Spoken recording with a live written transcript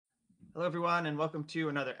Hello, everyone, and welcome to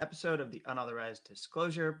another episode of the Unauthorized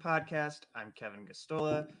Disclosure Podcast. I'm Kevin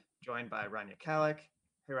Gastola, joined by Rania Kalik.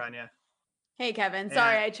 Hey, Rania. Hey, Kevin.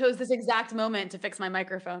 Sorry, And I chose this exact moment to fix my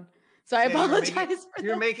microphone. So I yeah, apologize for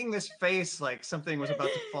you're making this face like something was about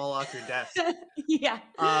to fall off your desk. that. Yeah,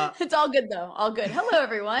 Uh, it's all good though. All good. Hello,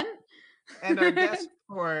 everyone. and our guest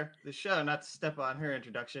for the show, not to step on her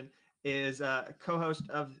introduction, is a co-host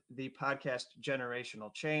of the podcast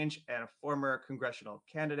Generational Change and a former congressional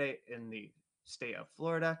candidate in the state of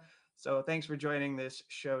Florida. So thanks for joining this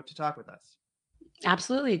show to talk with us.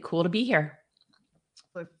 Absolutely. Cool to be here.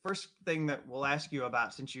 The first thing that we'll ask you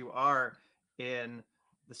about, since you are in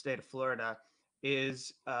the state of Florida,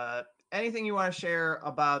 is anything you want to share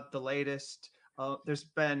about the latest. There's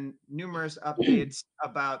been numerous updates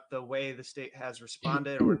about the way the state has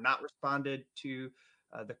responded or not responded to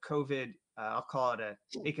the COVID. I'll call it an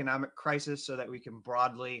economic crisis, so that we can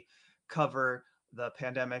broadly cover the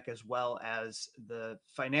pandemic as well as the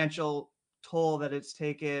financial toll that it's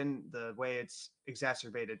taken, the way it's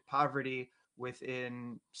exacerbated poverty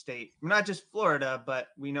within state, not just Florida, but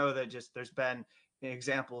we know that just there's been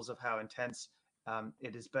examples of how intense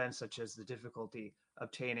it has been, such as the difficulty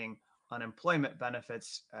obtaining unemployment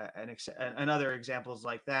benefits and other examples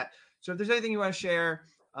like that. So if there's anything you want to share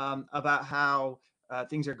about how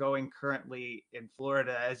things are going currently in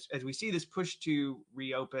Florida, as we see this push to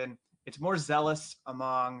reopen, it's more zealous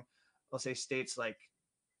among, let's say, states like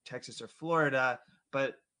Texas or Florida,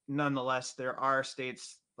 but nonetheless, there are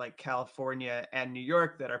states like California and New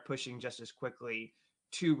York that are pushing just as quickly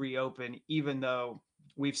to reopen, even though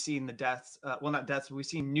we've seen the deaths, not deaths, but we've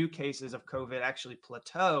seen new cases of COVID actually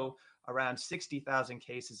plateau around 60,000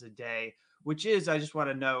 cases a day, which is, I just want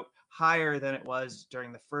to note, higher than it was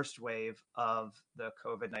during the first wave of the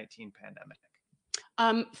COVID-19 pandemic.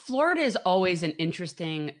 Florida is always an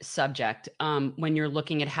interesting subject when you're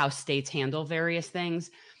looking at how states handle various things.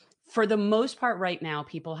 For the most part right now,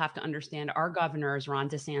 people have to understand our governor is Ron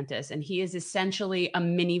DeSantis, and he is essentially a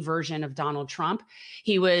mini version of Donald Trump.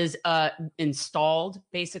 He was installed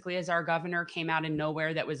basically as our governor, came out of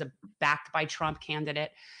nowhere, that was a backed by Trump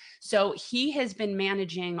candidate. So he has been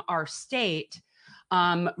managing our state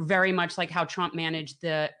very much like how Trump managed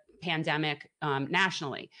the pandemic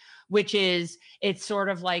nationally, which is, it's sort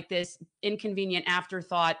of like this inconvenient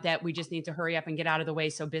afterthought that we just need to hurry up and get out of the way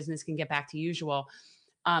so business can get back to usual.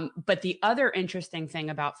 But the other interesting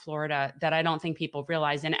thing about Florida that I don't think people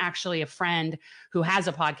realize, and actually a friend who has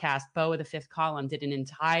a podcast, Bo of the Fifth Column, did an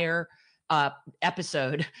entire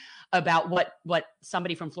episode about what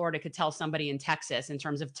somebody from Florida could tell somebody in Texas in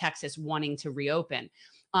terms of Texas wanting to reopen.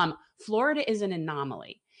 Florida is an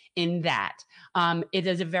anomaly in that it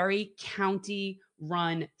is a very county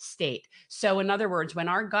run state. So in other words, when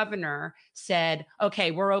our governor said,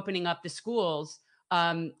 okay, we're opening up the schools,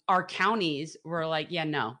 our counties were like, yeah,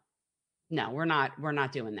 no, we're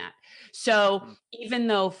not doing that. So even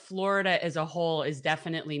though Florida as a whole is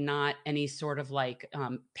definitely not any sort of like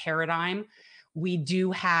paradigm, we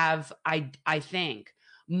do have, I think,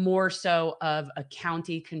 more so of a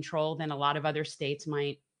county control than a lot of other states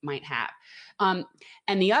might have.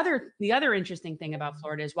 And the other interesting thing about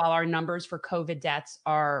Florida is, while our numbers for COVID deaths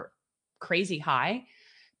are crazy high,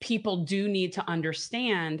 people do need to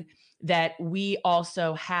understand that we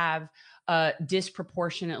also have a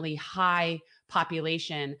disproportionately high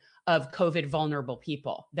population of COVID vulnerable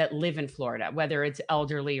people that live in Florida, whether it's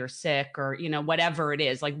elderly or sick or, whatever it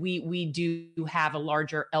is. Like we do have a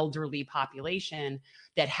larger elderly population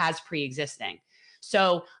that has pre-existing.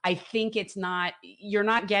 So I think you're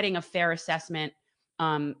not getting a fair assessment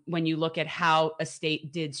when you look at how a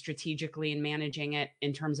state did strategically in managing it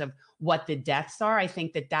in terms of what the deaths are. I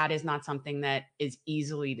think that is not something that is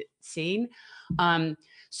easily seen.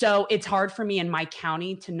 So it's hard for me in my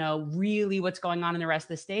county to know really what's going on in the rest of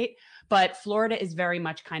the state, but Florida is very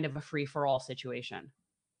much kind of a free-for-all situation.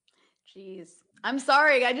 Jeez. I'm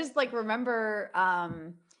sorry. I just remember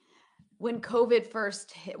when COVID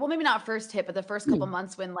first hit, well, maybe not first hit, but the first couple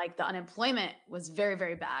months when the unemployment was very,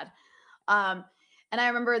 very bad. And I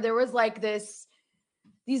remember there was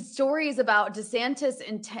these stories about DeSantis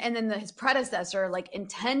and then his predecessor,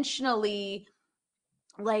 intentionally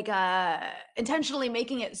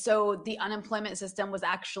making it so the unemployment system was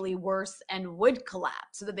actually worse and would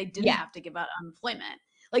collapse so that they didn't have to give out unemployment.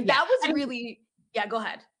 That was really, go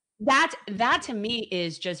ahead. That to me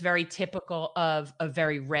is just very typical of a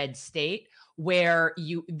very red state, where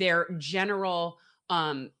their general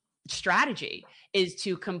strategy is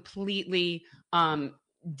to completely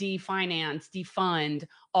defund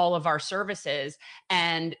all of our services.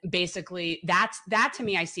 And basically that to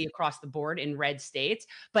me, I see across the board in red states.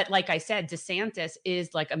 But like I said, DeSantis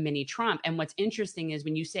is like a mini Trump. And what's interesting is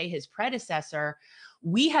when you say his predecessor,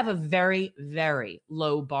 we have a very, very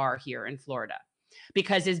low bar here in Florida,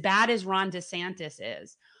 because as bad as Ron DeSantis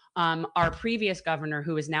is, our previous governor,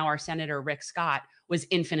 who is now our Senator, Rick Scott, was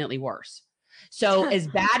infinitely worse. So as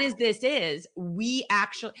bad as this is, we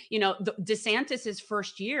actually, DeSantis's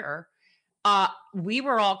first year, we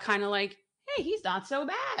were all kind of like, hey, he's not so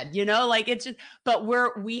bad, like it's just, but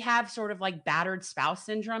we have sort of like battered spouse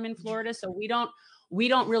syndrome in Florida. So we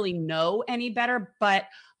don't really know any better, but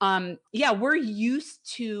yeah, we're used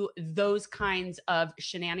to those kinds of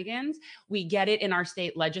shenanigans. We get it in our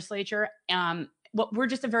state legislature. We're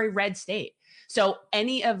just a very red state. So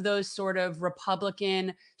any of those sort of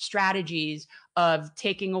Republican strategies of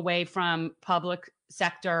taking away from public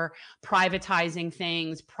sector, privatizing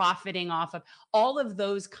things, profiting off of all of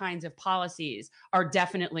those kinds of policies are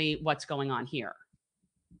definitely what's going on here.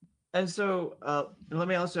 And so let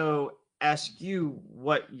me also ask you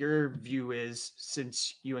what your view is,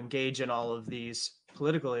 since you engage in all of these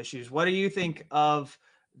political issues. What do you think of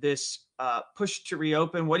this push to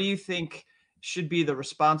reopen? What do you think should be the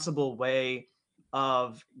responsible way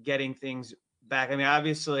of getting things back? I mean,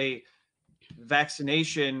 obviously,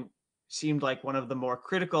 vaccination seemed like one of the more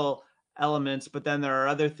critical elements, but then there are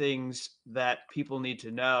other things that people need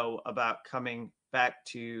to know about coming back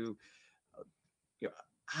to,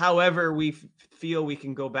 however we feel we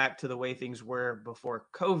can go back to the way things were before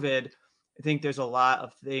COVID. I think there's a lot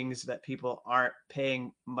of things that people aren't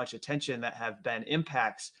paying much attention that have been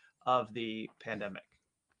impacts of the pandemic.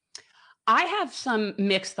 I have some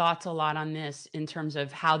mixed thoughts a lot on this in terms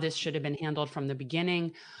of how this should have been handled from the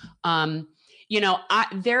beginning. There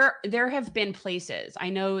have been places, I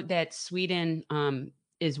know that Sweden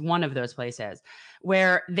is one of those places,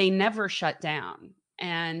 where they never shut down,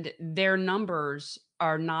 and their numbers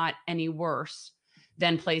are not any worse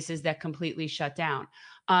than places that completely shut down.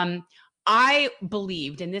 I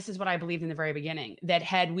believed, and this is what I believed in the very beginning, that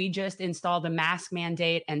had we just installed a mask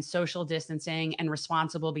mandate and social distancing and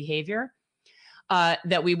responsible behavior,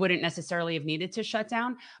 that we wouldn't necessarily have needed to shut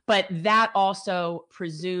down. But that also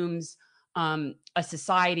presumes a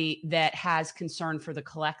society that has concern for the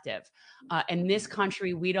collective. In this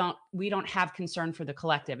country, we don't have concern for the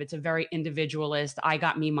collective. It's a very individualist, I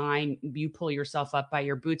got me, mine, you pull yourself up by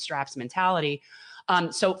your bootstraps mentality.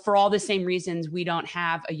 So for all the same reasons we don't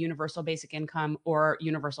have a universal basic income or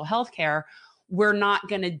universal health care, we're not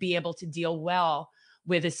going to be able to deal well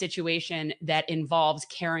with a situation that involves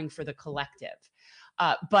caring for the collective.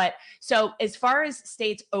 But so as far as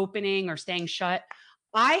states opening or staying shut,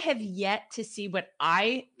 I have yet to see what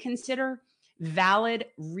I consider valid,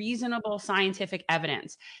 reasonable scientific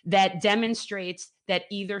evidence that demonstrates that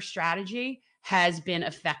either strategy has been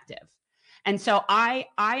effective. And so I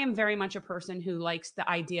am very much a person who likes the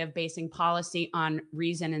idea of basing policy on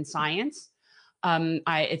reason and science.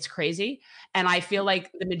 It's crazy. And I feel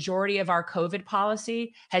like the majority of our COVID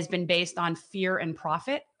policy has been based on fear and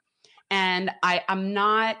profit. And I'm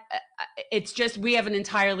not, it's just, I have an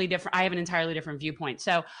entirely different viewpoint.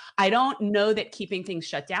 So I don't know that keeping things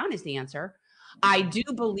shut down is the answer. I do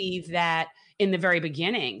believe that in the very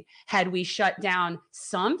beginning, had we shut down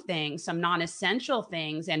some things, some non-essential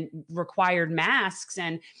things, and required masks,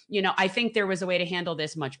 and, I think there was a way to handle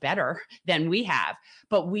this much better than we have.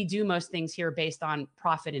 But we do most things here based on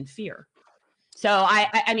profit and fear. So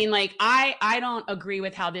I mean, like, I don't agree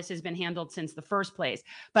with how this has been handled since the first place,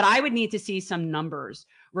 but I would need to see some numbers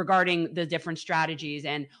regarding the different strategies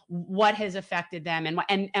and what has affected them.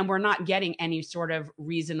 And we're not getting any sort of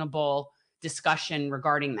reasonable discussion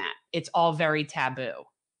regarding that. It's all very taboo.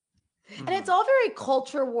 And it's all very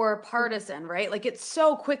culture war partisan, right? Like, it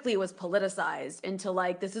so quickly was politicized into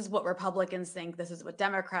like, this is what Republicans think, this is what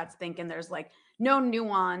Democrats think. And there's like no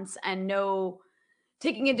nuance and no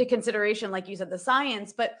taking into consideration, like you said, the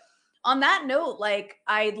science. But on that note, like,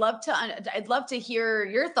 I'd love to hear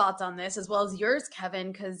your thoughts on this, as well as yours,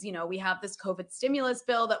 Kevin, because, we have this COVID stimulus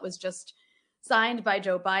bill that was just signed by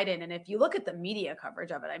Joe Biden. And if you look at the media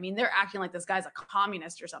coverage of it, I mean, they're acting like this guy's a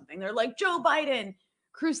communist or something. They're like, Joe Biden,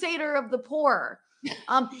 crusader of the poor.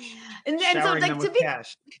 And so, like, to be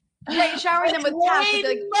cash. Right, showering them with cash,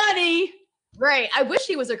 like, money. Right. I wish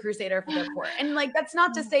he was a crusader for the poor. And like, that's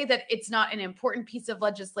not to say that it's not an important piece of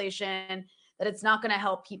legislation, that it's not going to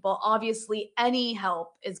help people. Obviously, any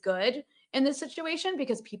help is good in this situation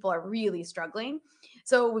because people are really struggling.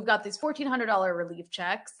 So we've got these $1,400 relief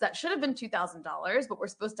checks that should have been $2,000, but we're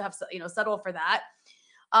supposed to have, settle for that.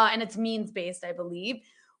 And it's means-based, I believe.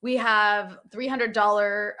 We have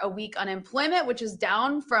 $300 a week unemployment, which is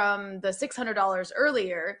down from the $600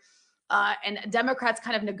 earlier. And Democrats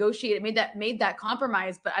kind of negotiated, made that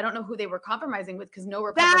compromise, but I don't know who they were compromising with because no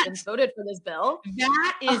Republicans voted for this bill.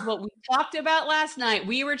 That is what we talked about last night.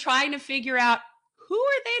 We were trying to figure out, who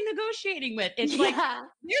are they negotiating with? It's like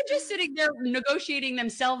they're just sitting there negotiating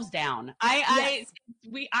themselves down. I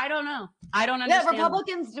don't know. I don't understand.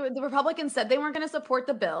 The Republicans said they weren't going to support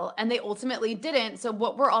the bill, and they ultimately didn't. So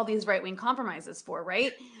what were all these right-wing compromises for,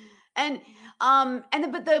 right? But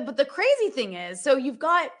the crazy thing is, so you've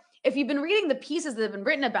got, if you've been reading the pieces that have been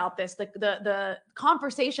written about this, the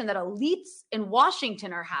conversation that elites in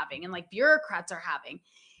Washington are having and like bureaucrats are having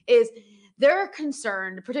is they're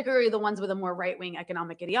concerned, particularly the ones with a more right-wing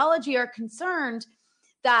economic ideology, are concerned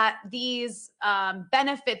that these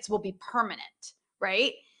benefits will be permanent,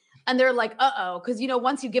 right? And they're like, because,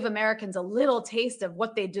 once you give Americans a little taste of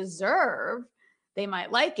what they deserve, they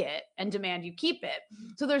might like it and demand you keep it.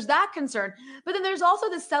 So there's that concern. But then there's also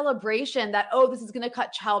the celebration that, this is going to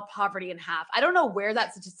cut child poverty in half. I don't know where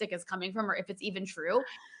that statistic is coming from or if it's even true.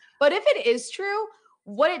 But if it is true,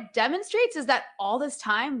 what it demonstrates is that all this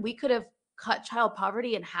time we could have cut child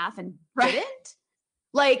poverty in half and didn't.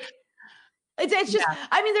 Like, it's just,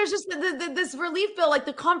 I mean, there's just this relief bill, like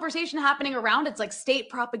the conversation happening around it's like state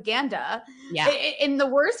propaganda. Yeah. In the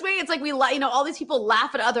worst way, it's like all these people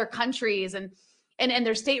laugh at other countries and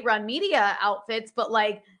their state-run media outfits, but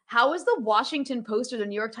like, how is the Washington Post or the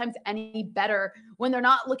New York Times any better when they're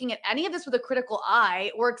not looking at any of this with a critical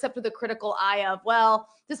eye, or except with a critical eye of, well,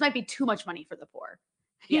 this might be too much money for the poor,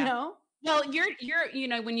 you know? Well, you're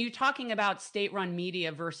when you're talking about state-run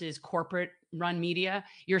media versus corporate-run media,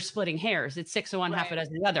 you're splitting hairs. It's 6 of one, half a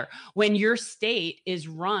dozen of the other. When your state is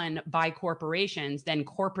run by corporations, then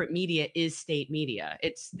corporate media is state media.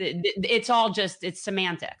 It's all just, it's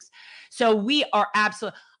semantics. So we are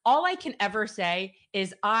absolutely, all I can ever say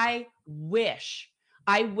is I wish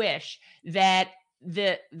that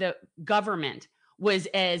the government was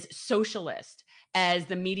as socialist as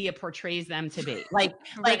the media portrays them to be. Like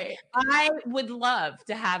I would love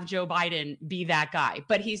to have Joe Biden be that guy,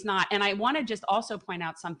 but he's not. And I want to just also point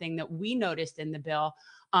out something that we noticed in the bill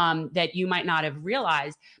that you might not have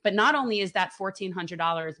realized, but not only is that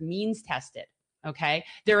 $1,400 means tested, okay,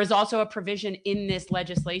 there is also a provision in this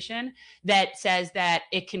legislation that says that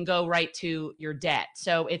it can go right to your debt.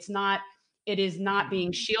 So it is not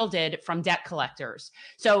being shielded from debt collectors.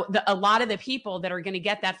 So a lot of the people that are going to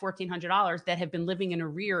get that $1,400 that have been living in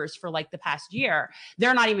arrears for like the past year,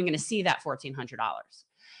 they're not even going to see that $1,400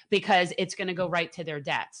 because it's going to go right to their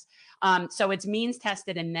debts. So it's means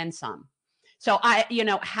tested and then some. So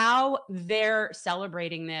how they're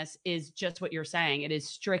celebrating this is just what you're saying. It is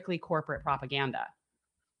strictly corporate propaganda.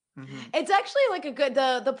 Mm-hmm. It's actually like a good,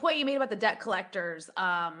 the point you made about the debt collectors.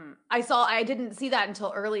 I didn't see that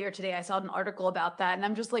until earlier today. I saw an article about that and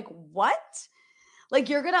I'm just like, what? Like,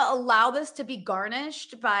 you're going to allow this to be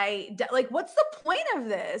garnished by like, what's the point of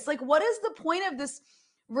this? Like, what is the point of this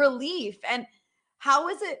relief? And how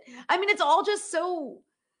is it? I mean, it's all just so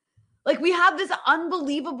like, we have this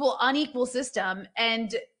unbelievable unequal system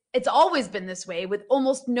and it's always been this way with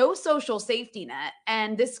almost no social safety net.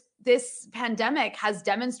 And this pandemic has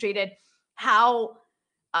demonstrated how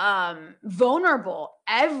vulnerable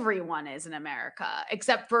everyone is in America,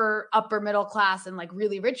 except for upper middle class and like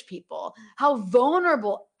really rich people, how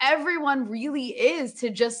vulnerable everyone really is to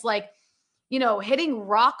just like, hitting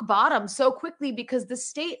rock bottom so quickly because the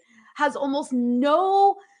state has almost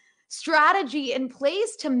no strategy in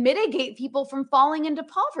place to mitigate people from falling into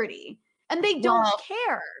poverty. And they don't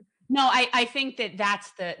care. No, I think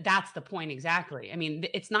that's the point exactly. I mean,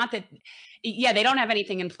 it's not that, they don't have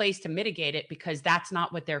anything in place to mitigate it because that's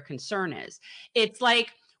not what their concern is. It's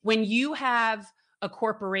like when you have a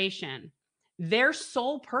corporation, their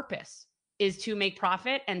sole purpose is to make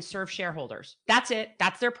profit and serve shareholders. That's it.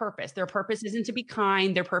 That's their purpose. Their purpose isn't to be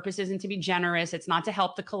kind. Their purpose isn't to be generous. It's not to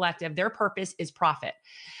help the collective. Their purpose is profit.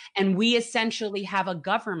 And we essentially have a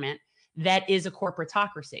government that is a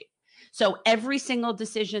corporatocracy. So every single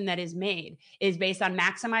decision that is made is based on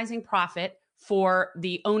maximizing profit for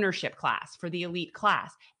the ownership class, for the elite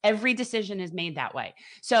class. Every decision is made that way.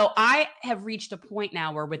 So I have reached a point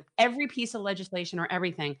now where with every piece of legislation or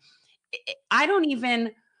everything, I don't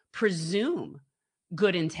even presume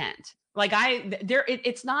good intent. Like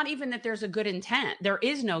it's not even that there's a good intent. There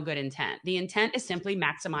is no good intent. The intent is simply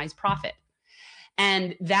maximize profit.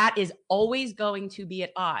 And that is always going to be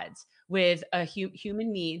at odds with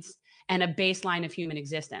human needs and a baseline of human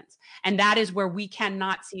existence. And that is where we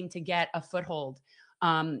cannot seem to get a foothold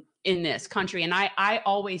in this country. And I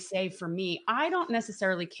always say, for me, I don't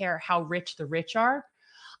necessarily care how rich the rich are.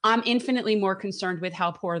 I'm infinitely more concerned with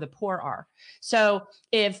how poor the poor are. So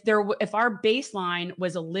if our baseline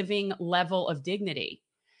was a living level of dignity,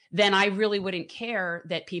 then I really wouldn't care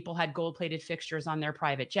that people had gold-plated fixtures on their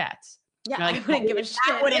private jets. Yeah, Like, I wouldn't give a that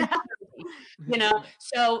shit. wouldn't Yeah. bother me.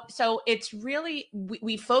 So it's really,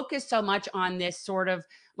 we focus so much on this sort of,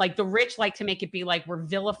 like, the rich like to make it be like we're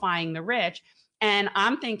vilifying the rich. And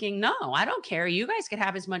I'm thinking, no, I don't care. You guys could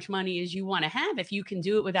have as much money as you want to have if you can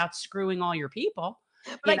do it without screwing all your people.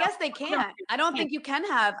 But I guess they can't. I don't think you can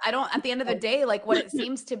have, at the end of the day, like what it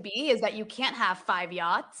seems to be is that you can't have 5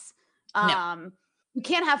 yachts. No. You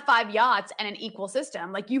can't have 5 yachts and an equal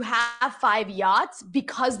system. Like you have 5 yachts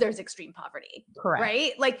because there's extreme poverty. Correct.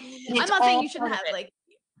 Right? Like I'm not saying you shouldn't have like,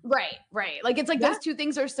 right. Like it's like those two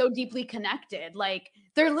things are so deeply connected. Like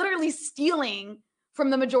they're literally stealing from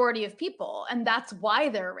the majority of people. And that's why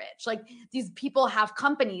they're rich. Like these people have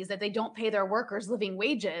companies that they don't pay their workers living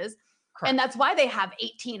wages. Correct. And that's why they have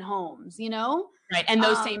 18 homes, you know? Right. And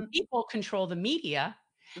those same people control the media.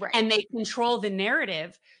 Right. And they control the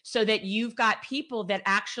narrative so that you've got people that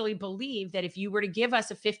actually believe that if you were to give us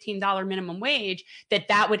a $15 minimum wage,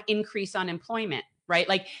 that would increase unemployment, right?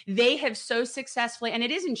 Like they have so successfully, and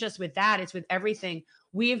it isn't just with that, it's with everything.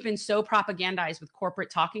 We have been so propagandized with corporate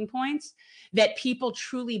talking points that people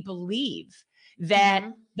truly believe that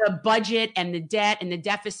the budget and the debt and the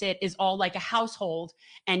deficit is all like a household,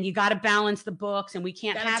 and you got to balance the books, and we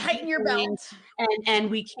can't have tighten your belt, and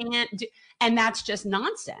we can't do, and that's just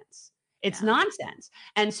nonsense. It's nonsense.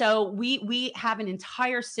 And so we have an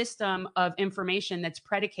entire system of information that's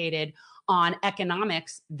predicated on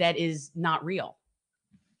economics that is not real.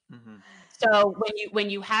 Mm-hmm. So when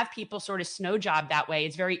you have people sort of snow job that way,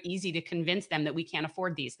 it's very easy to convince them that we can't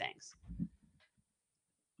afford these things.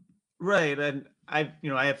 Right. And I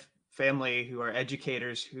have family who are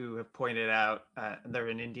educators who have pointed out, they're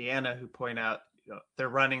in Indiana, who point out, they're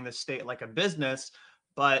running the state like a business,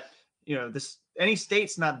 but any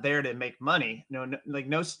state's not there to make money.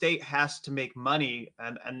 No state has to make money,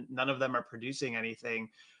 and none of them are producing anything.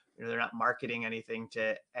 They're not marketing anything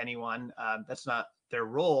to anyone. That's not their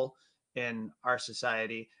role in our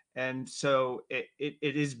society. And so it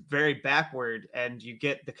is very backward, and you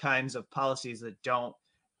get the kinds of policies that don't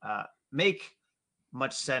make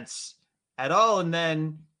much sense at all. And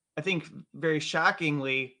then I think very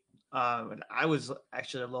shockingly, I was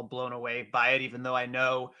actually a little blown away by it, even though I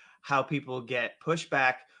know how people get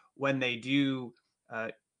pushback when they do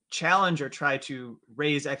challenge or try to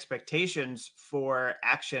raise expectations for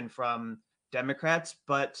action from Democrats.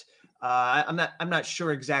 But I'm not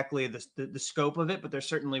sure exactly the scope of it, but there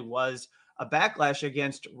certainly was a backlash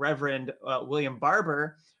against Reverend William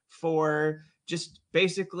Barber for just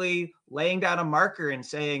basically laying down a marker and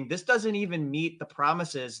saying, this doesn't even meet the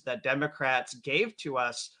promises that Democrats gave to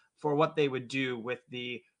us for what they would do with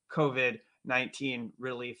the COVID-19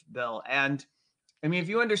 relief bill. And I mean, if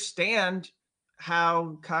you understand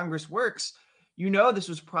how Congress works, this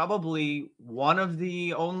was probably one of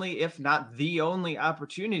the only, if not the only,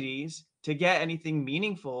 opportunities to get anything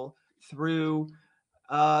meaningful through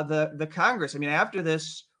the Congress. I mean, after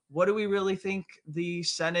this, what do we really think the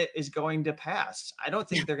Senate is going to pass? I don't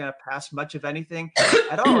think they're going to pass much of anything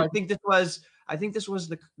at all. I think this was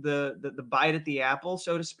the bite at the apple,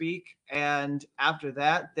 so to speak. And after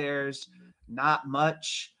that, there's not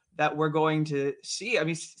much that we're going to see. I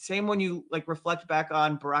mean, same when you reflect back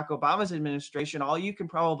on Barack Obama's administration, all you can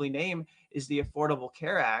probably name is the Affordable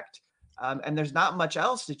Care Act. And there's not much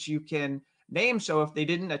else that you can name. So if they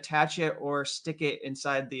didn't attach it or stick it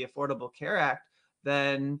inside the Affordable Care Act,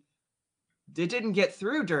 then it didn't get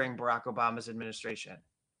through during Barack Obama's administration.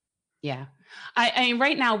 Yeah. I mean,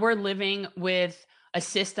 right now we're living with a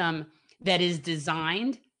system that is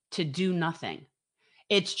designed to do nothing.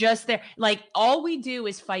 It's just there. Like all we do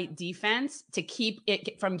is fight defense to keep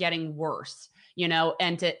it from getting worse,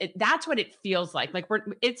 and that's what it feels like. Like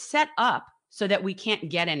it's set up so that we can't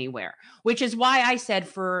get anywhere, which is why I said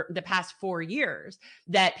for the past 4 years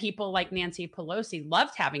that people like Nancy Pelosi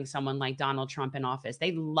loved having someone like Donald Trump in office.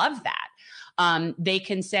 They love that. They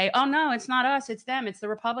can say, oh, no, it's not us. It's them. It's the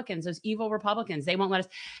Republicans, those evil Republicans. They won't let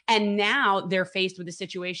us. And now they're faced with a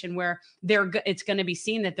situation where it's going to be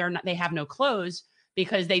seen that they have no clothes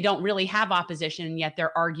because they don't really have opposition, and yet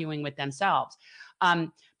they're arguing with themselves.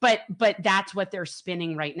 But that's what they're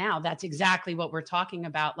spinning right now. That's exactly what we're talking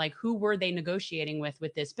about. Like, who were they negotiating with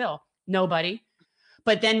this bill? Nobody.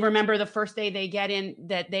 But then remember, the first day they get in,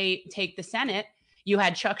 that they take the Senate, you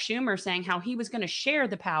had Chuck Schumer saying how he was going to share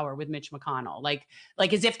the power with Mitch McConnell, like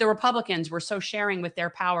as if the Republicans were so sharing with their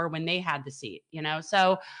power when they had the seat, you know?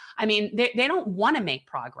 So, I mean, they don't want to make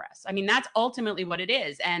progress. I mean, that's ultimately what it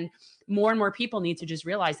is. And more and more people need to just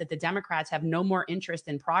realize that the Democrats have no more interest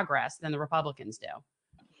in progress than the Republicans do.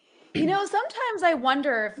 You know, sometimes I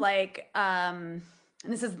wonder if like, and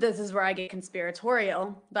this is where I get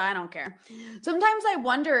conspiratorial, but I don't care. Sometimes I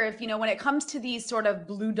wonder if, you know, when it comes to these sort of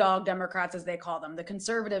blue dog Democrats, as they call them, the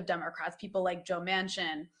conservative Democrats, people like Joe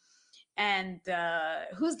Manchin and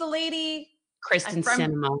who's the lady? Kristen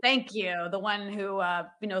Sinema. Thank you. The one who,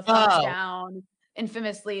 you know, thumbs down,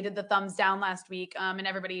 infamously did the thumbs down last week, and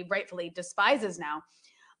everybody rightfully despises now.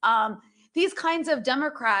 These kinds of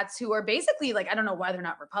Democrats who are basically like, I don't know why they're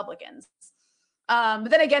not Republicans. But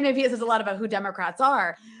then again, maybe this is a lot about who Democrats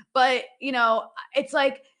are. But, you know, it's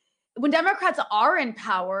like when Democrats are in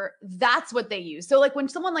power, that's what they use. So like when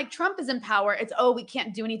someone like Trump is in power, it's, oh, we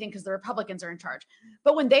can't do anything because the Republicans are in charge.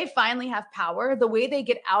 But when they finally have power, the way they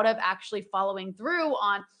get out of actually following through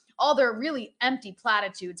on all their really empty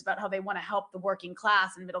platitudes about how they want to help the working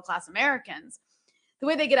class and middle class Americans, the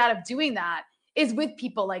way they get out of doing that is with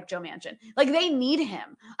people like Joe Manchin. Like they need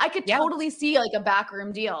him. I could totally see like a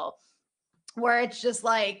backroom deal where it's just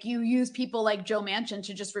like you use people like Joe Manchin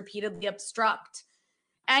to just repeatedly obstruct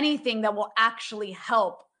anything that will actually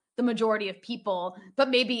help the majority of people, but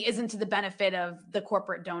maybe isn't to the benefit of the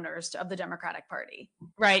corporate donors of the Democratic Party.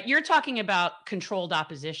 Right. You're talking about controlled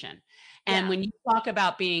opposition. And when you talk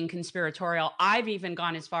about being conspiratorial, I've even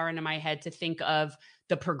gone as far into my head to think of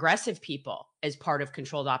the progressive people as part of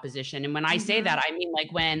controlled opposition. And when I say that, I mean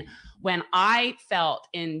like when I felt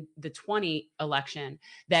in the 20 election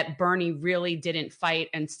that Bernie really didn't fight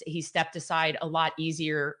and he stepped aside a lot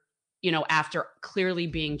easier, you know, after clearly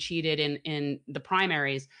being cheated in the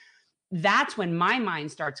primaries, that's when my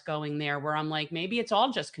mind starts going there where I'm like, maybe it's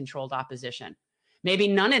all just controlled opposition. Maybe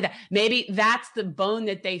none of that. Maybe that's the bone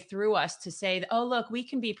that they threw us to say, oh, look, we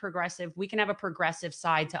can be progressive. We can have a progressive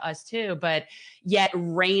side to us too, but yet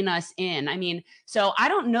rein us in. I mean, so I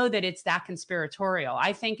don't know that it's that conspiratorial.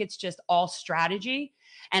 I think it's just all strategy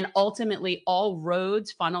and ultimately all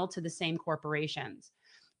roads funnel to the same corporations.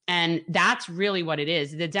 And that's really what it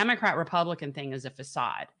is. The Democrat-Republican thing is a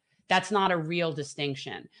facade. That's not a real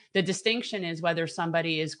distinction. The distinction is whether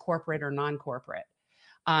somebody is corporate or non-corporate.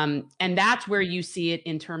 And that's where you see it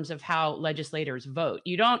in terms of how legislators vote.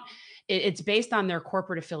 It's based on their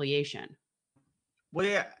corporate affiliation. Well,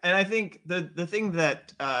 yeah. And I think the thing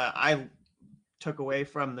that I took away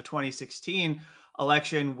from the 2016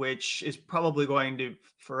 election, which is probably going to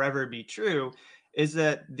forever be true, is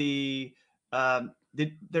that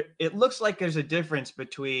it looks like there's a difference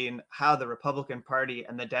between how the Republican Party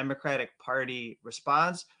and the Democratic Party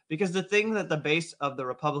responds, because the thing that the base of the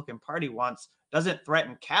Republican Party wants doesn't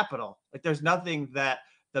threaten capital. Like there's nothing that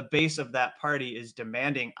the base of that party is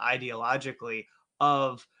demanding ideologically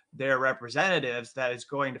of their representatives that is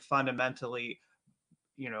going to fundamentally,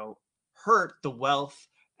 you know, hurt the wealth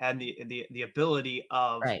and the ability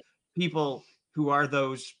of people who are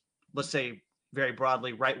those, let's say very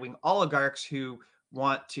broadly, right-wing oligarchs who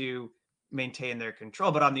want to maintain their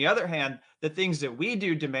control. But on the other hand, the things that we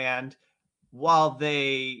do demand, while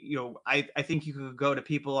they, you know, I think you could go to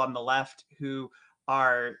people on the left who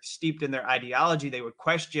are steeped in their ideology, they would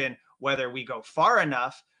question whether we go far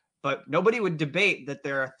enough, but nobody would debate that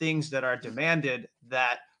there are things that are demanded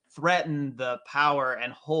that threaten the power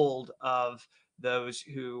and hold of those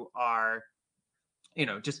who are, you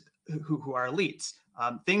know, just who are elites.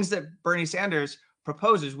 Things that Bernie Sanders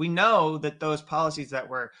proposes, we know that those policies that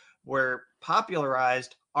were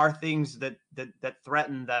popularized are things that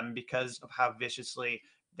threaten them because of how viciously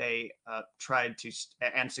they tried to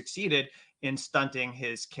and succeeded in stunting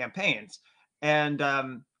his campaigns. And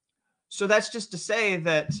so that's just to say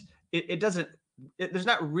that there's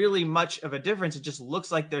not really much of a difference. It just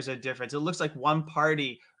looks like there's a difference. It looks like one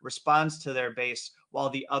party responds to their base while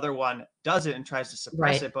the other one doesn't and tries to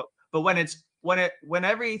suppress it. But when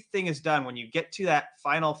everything is done, when you get to that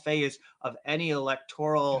final phase of any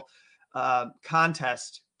electoral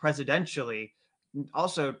contest presidentially,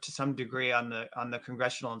 also to some degree on the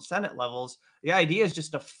congressional and Senate levels, the idea is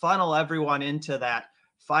just to funnel everyone into that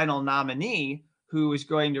final nominee who is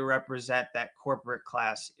going to represent that corporate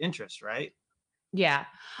class interest, right? Yeah.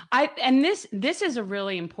 And this is a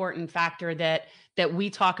really important factor that we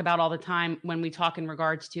talk about all the time when we talk in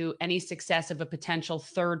regards to any success of a potential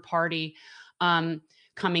third party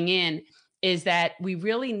coming in, is that we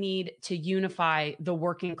really need to unify the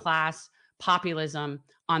working class populism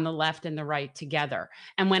on the left and the right together.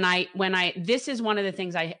 And this is one of the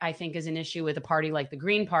things I think is an issue with a party like the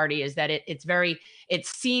Green Party, is that it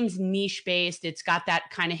seems niche based. It's got that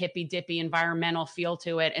kind of hippy dippy environmental feel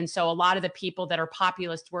to it. And so a lot of the people that are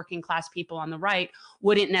populist working class people on the right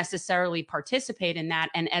wouldn't necessarily participate in that.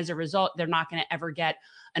 And as a result, they're not going to ever get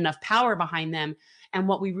enough power behind them. And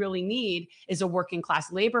what we really need is a working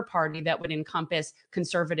class labor party that would encompass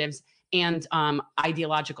conservatives and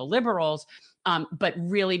ideological liberals, but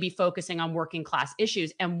really be focusing on working class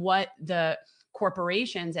issues. And what the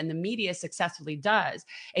corporations and the media successfully does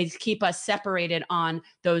is keep us separated on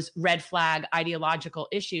those red flag ideological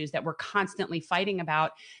issues that we're constantly fighting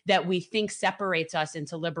about, that we think separates us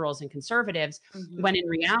into liberals and conservatives, when in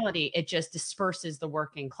reality, it just disperses the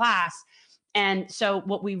working class. And so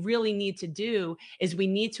what we really need to do is we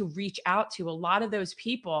need to reach out to a lot of those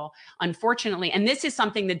people, unfortunately. And this is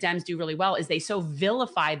something the Dems do really well, is they so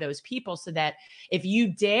vilify those people so that if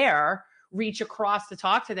you dare reach across to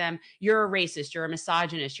talk to them, you're a racist, you're a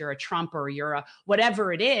misogynist, you're a Trumper, you're a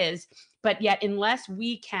whatever it is. But yet, unless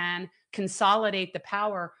we can consolidate the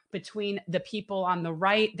power between the people on the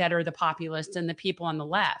right that are the populists and the people on the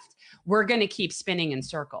left, we're going to keep spinning in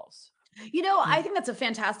circles. I think that's a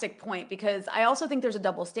fantastic point, because I also think there's a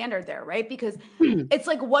double standard there, right? Because it's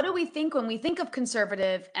like, what do we think when we think of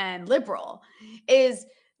conservative and liberal? Is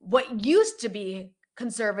what used to be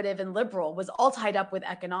conservative and liberal was all tied up with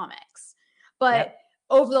economics. But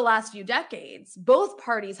over the last few decades, both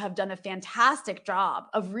parties have done a fantastic job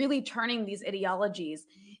of really turning these ideologies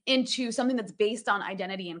into something that's based on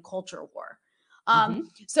identity and culture war.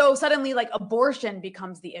 So suddenly, like, abortion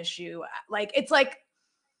becomes the issue. Like, it's like,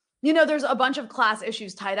 there's a bunch of class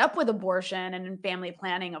issues tied up with abortion and family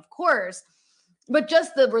planning, of course, but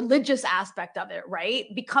just the religious aspect of it,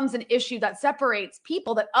 right, becomes an issue that separates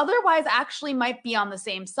people that otherwise actually might be on the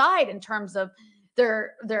same side in terms of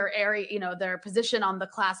their area, their position on the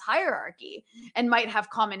class hierarchy, and might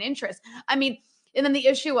have common interests. I mean, and then the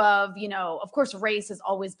issue of, of course, race has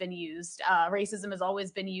always been used. Racism has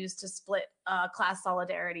always been used to split class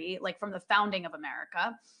solidarity, like from the founding of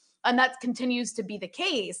America. And that continues to be the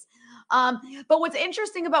case. But what's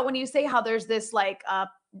interesting about when you say how there's this like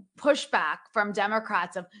pushback from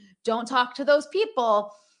Democrats of don't talk to those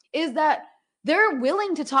people, is that they're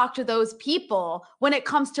willing to talk to those people when it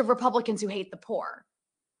comes to Republicans who hate the poor.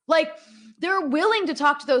 Like, they're willing to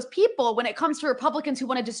talk to those people when it comes to Republicans who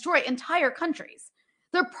want to destroy entire countries.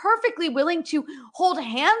 They're perfectly willing to hold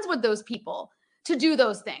hands with those people to do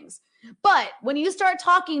those things. But when you start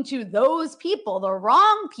talking to those people, the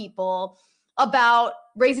wrong people, about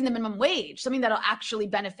raising the minimum wage, something that'll actually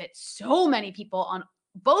benefit so many people on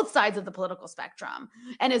both sides of the political spectrum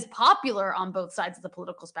and is popular on both sides of the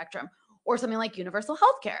political spectrum, or something like universal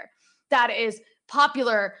health care that is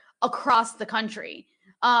popular across the country.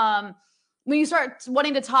 When you start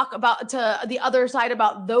wanting to talk about to the other side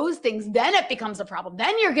about those things, then it becomes a problem.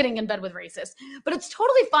 Then you're getting in bed with racists. But it's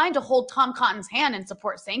totally fine to hold Tom Cotton's hand and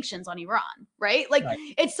support sanctions on Iran, right? Like,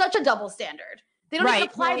 It's such a double standard. They don't even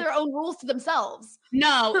apply their own rules to themselves.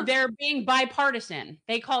 No, they're being bipartisan.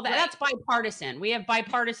 They call that's bipartisan. We have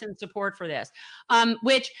bipartisan support for this,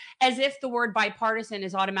 which, as if the word bipartisan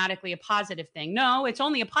is automatically a positive thing. No, it's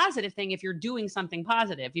only a positive thing if you're doing something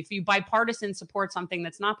positive. If you bipartisan support something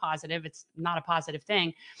that's not positive, it's not a positive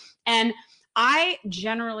thing. And I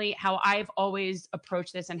generally, how I've always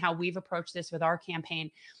approached this and how we've approached this with our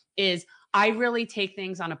campaign is I really take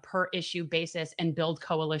things on a per issue basis and build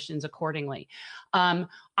coalitions accordingly. I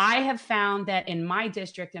have found that in my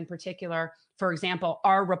district in particular, for example,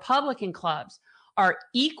 our Republican clubs are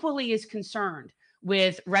equally as concerned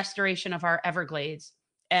with restoration of our Everglades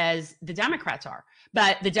as the Democrats are.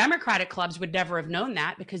 But the Democratic clubs would never have known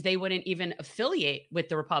that because they wouldn't even affiliate with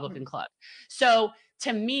the Republican club. So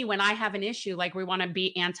to me, when I have an issue, like we want to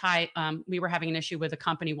be we were having an issue with a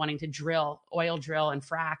company wanting to oil drill and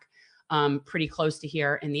frack pretty close to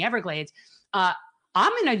here in the Everglades. I'm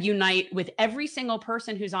going to unite with every single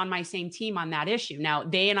person who's on my same team on that issue. Now,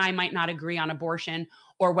 they and I might not agree on abortion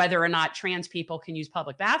or whether or not trans people can use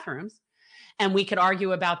public bathrooms. And we could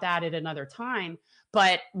argue about that at another time.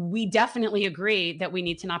 But we definitely agree that we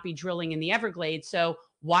need to not be drilling in the Everglades. So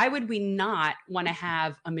why would we not want to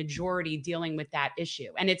have a majority dealing with that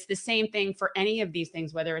issue? And it's the same thing for any of these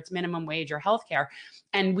things, whether it's minimum wage or healthcare.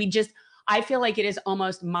 And I feel like it is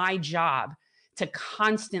almost my job to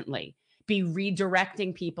constantly be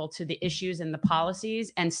redirecting people to the issues and the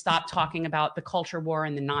policies and stop talking about the culture war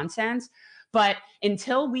and the nonsense. But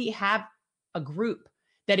until we have a group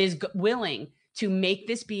that is willing to make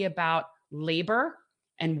this be about labor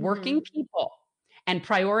and working people and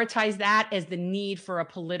prioritize that as the need for a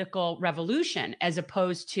political revolution as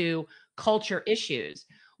opposed to culture issues,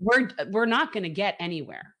 we're not going to get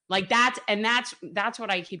anywhere. Like that's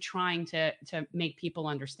what I keep trying to make people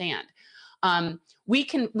understand. We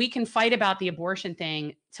can fight about the abortion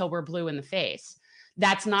thing till we're blue in the face.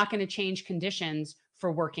 That's not going to change conditions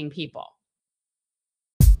for working people.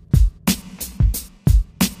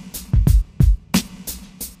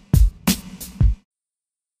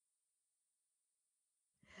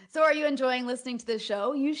 So are you enjoying listening to this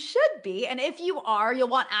show? You should be. And if you are, you'll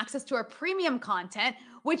want access to our premium content,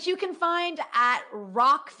 which you can find at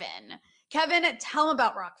Rockfin. Kevin, tell them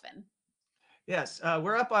about Rockfin. Yes,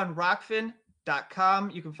 we're up on rockfin.com.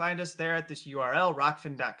 You can find us there at this URL,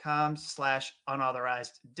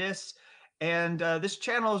 rockfin.com/unauthorized dis. And this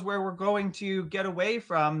channel is where we're going to get away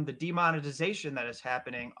from the demonetization that is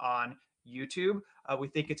happening on YouTube. We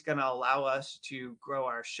think it's going to allow us to grow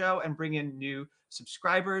our show and bring in new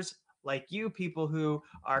subscribers like you, people who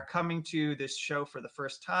are coming to this show for the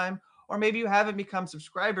first time, or maybe you haven't become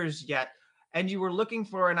subscribers yet and you were looking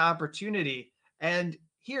for an opportunity. And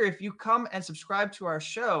here, if you come and subscribe to our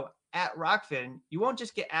show at Rockfin, you won't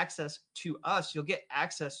just get access to us, you'll get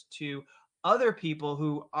access to other people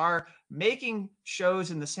who are making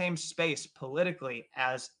shows in the same space politically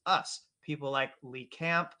as us. People like Lee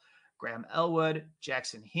Camp, Graham Elwood,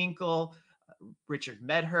 Jackson Hinkle, Richard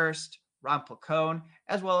Medhurst, Ron Placone,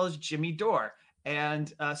 as well as Jimmy Dore.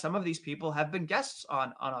 And some of these people have been guests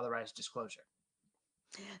on Unauthorized Disclosure.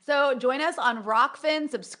 So join us on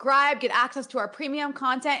Rockfin, subscribe, get access to our premium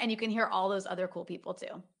content, and you can hear all those other cool people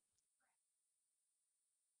too.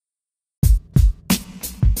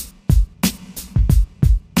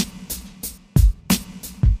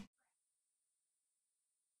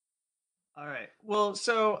 All right. Well,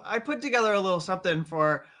 so I put together a little something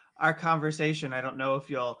for our conversation. I don't know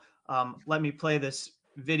if you'll let me play this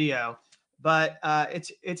video, but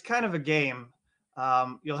it's kind of a game.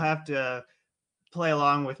 You'll have to play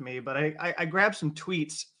along with me, but I grabbed some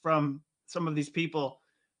tweets from some of these people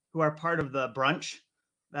who are part of the brunch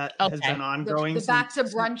that has been ongoing. The Back to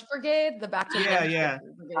Brunch Brigade, the Back to Brunch yeah.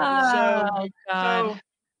 Brigade. Oh, God.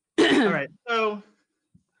 All right. So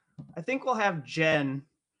I think we'll have Jen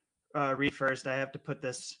read first. I have to put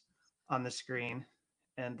this on the screen,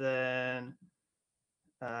 and then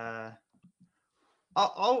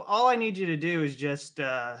all I need you to do is just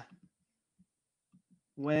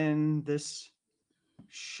when this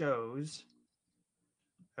shows.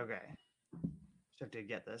 Okay, just have to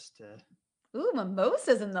get this to. Ooh,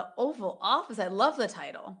 Mimosas in the Oval Office. I love the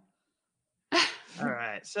title. All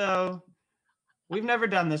right, so we've never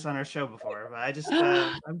done this on our show before, but I just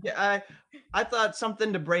I thought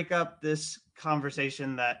something to break up this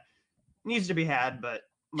conversation that needs to be had, but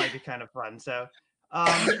might be kind of fun. So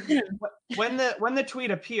when the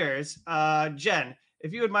tweet appears, Jen,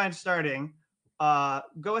 if you would mind starting,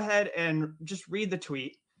 go ahead and just read the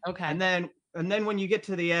tweet. Okay. And then when you get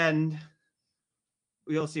to the end,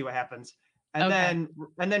 you'll see what happens. And then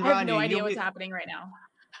I Rania, have no idea what's happening right now.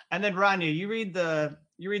 And then Rania, you read the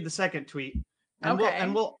second tweet. And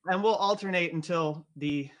we'll alternate until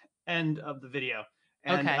the end of the video.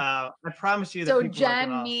 And I promise you that so people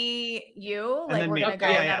Jen, me, you, like we're gonna go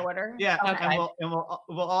in that order. Yeah, okay. and we'll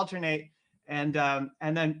alternate. And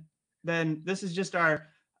then this is just our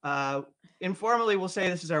informally we'll say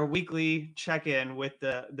this is our weekly check-in with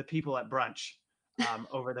the people at brunch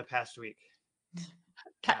over the past week.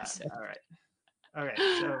 All right.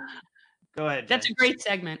 So go ahead. That's Jen. a great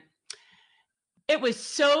segment. It was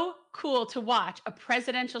so cool to watch a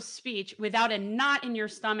presidential speech without a knot in your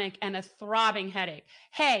stomach and a throbbing headache.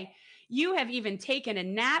 Hey, you have even taken a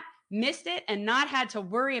nap, missed it, and not had to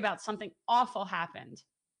worry about something awful happened.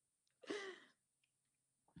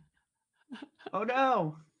 Oh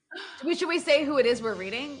no. Should we say who it is we're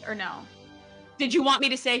reading or no? Did you want me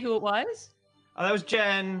to say who it was? Oh, that was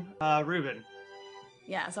Jen Rubin.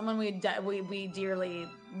 Yeah, someone we dearly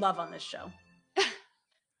love on this show.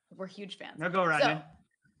 We're huge fans. Now go, Rania. So,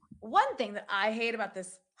 one thing that I hate about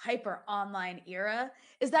this hyper online era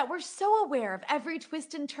is that we're so aware of every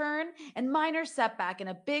twist and turn and minor setback in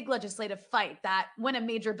a big legislative fight that when a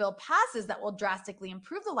major bill passes that will drastically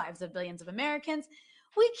improve the lives of billions of Americans,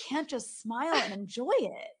 we can't just smile and enjoy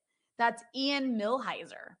it. That's Ian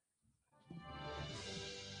Millhiser.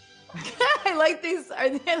 I like these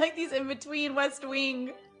in between West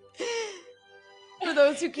Wing. For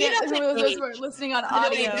those who can't, for those who are listening on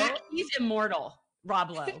audio. He's immortal,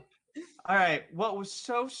 Rob Lowe. All right. What was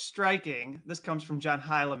so striking, this comes from John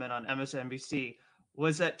Heilemann on MSNBC,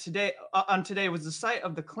 was that today was the site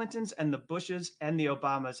of the Clintons and the Bushes and the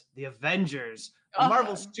Obamas, the Avengers, the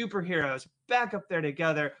Marvel superheroes back up there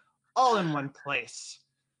together, all in one place.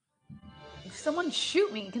 Someone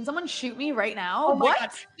shoot me. Can someone shoot me right now? Oh my what?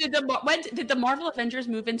 God. When did the Marvel Avengers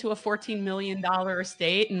move into a $14 million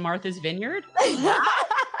estate in Martha's Vineyard?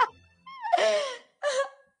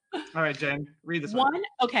 All right, Jen, read this one.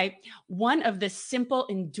 One of the simple,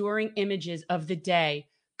 enduring images of the day,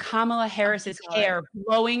 Kamala Harris's hair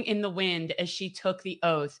blowing in the wind as she took the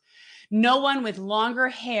oath. No one with longer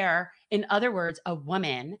hair, in other words, a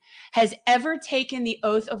woman, has ever taken the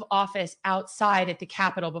oath of office outside at the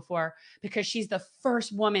Capitol before, because she's the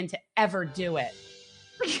first woman to ever do it.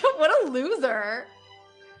 What a loser.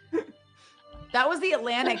 That was the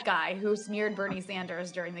Atlantic guy who smeared Bernie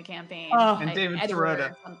Sanders during the campaign. And David Edward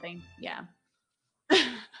Sirota. or something. Yeah.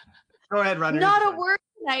 Go ahead, Ronnie. Not a word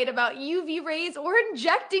tonight about UV rays or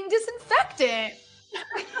injecting disinfectant.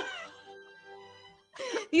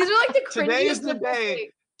 These are like the cringiest.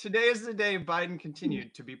 Today is the day Biden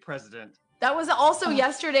continued to be president. That was also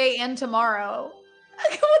yesterday and tomorrow.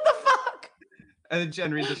 What the fuck? And then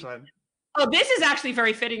Jen, read this one. Oh, this is actually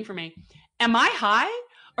very fitting for me. Am I high?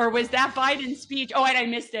 Or was that Biden speech? Oh, I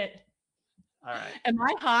missed it. All right. Am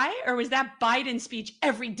I high? Or was that Biden speech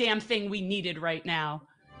every damn thing we needed right now?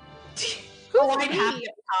 Who's I'd have to be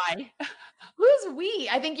high. Who's we?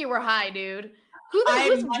 I think you were high, dude.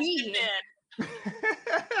 Who's we?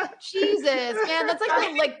 Jesus, man, that's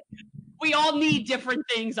like we all need different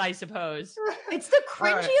things, I suppose. It's the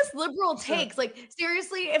cringiest liberal takes. Like,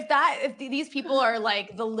 seriously, if these people are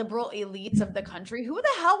like the liberal elites of the country, who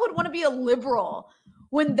the hell would want to be a liberal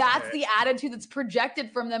when that's the attitude that's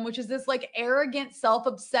projected from them, which is this like arrogant,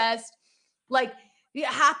 self-obsessed, like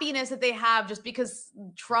happiness that they have just because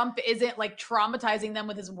Trump isn't like traumatizing them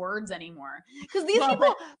with his words anymore. Because these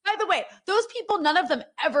people, by the way, those people, none of them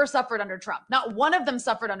ever suffered under Trump. Not one of them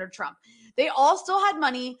suffered under Trump. They all still had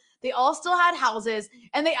money. They all still had houses,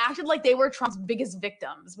 and they acted like they were Trump's biggest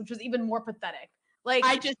victims, which was even more pathetic. Like,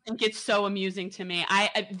 I just think it's so amusing to me.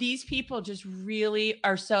 These people just really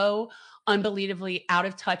are so unbelievably out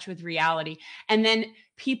of touch with reality. And then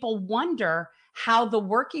people wonder how the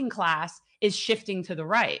working class is shifting to the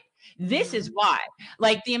right. This is why,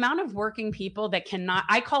 like, the amount of working people that cannot,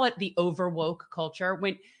 I call it the over woke culture,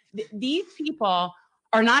 when these people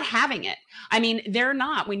are not having it. I mean, they're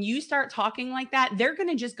not. When you start talking like that, they're going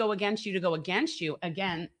to just go against you to go against you.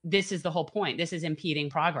 Again, this is the whole point. This is impeding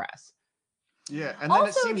progress. Yeah, and then Also,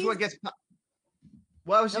 it seems what gets.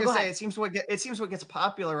 Well, I was going to say, ahead. it seems what gets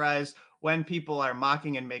popularized when people are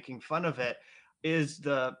mocking and making fun of it is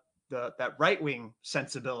that right wing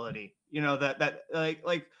sensibility. You know, that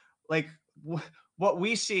what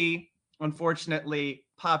we see, unfortunately,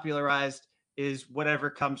 popularized is whatever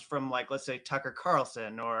comes from, like, let's say Tucker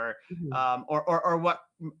Carlson or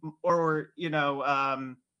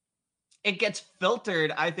it gets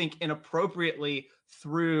filtered, I think, inappropriately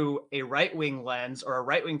through a right-wing lens or a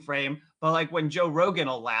right-wing frame. But like when Joe Rogan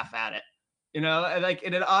will laugh at it, and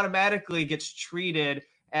it automatically gets treated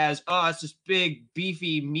as, oh, it's this big,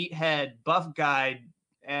 beefy, meathead, buff guy.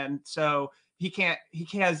 And so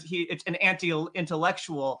it's an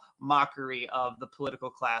anti-intellectual mockery of the political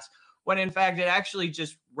class, when in fact it actually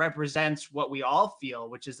just represents what we all feel,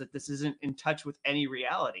 which is that this isn't in touch with any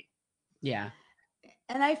reality. Yeah.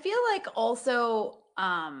 And I feel like also,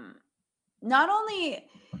 not only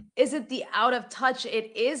is it the out of touch,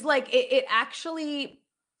 it is like, it actually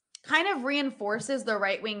kind of reinforces the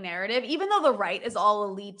right-wing narrative, even though the right is all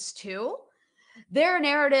elites too. Their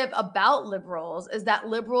narrative about liberals is that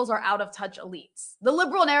liberals are out of touch elites. The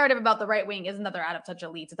liberal narrative about the right wing isn't that they're out of touch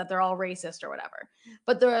elites, it's that they're all racist or whatever.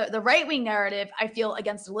 But the right wing narrative, I feel,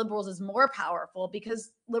 against liberals is more powerful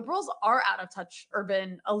because liberals are out of touch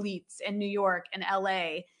urban elites in New York and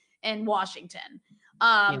LA and Washington,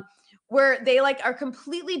 where they like are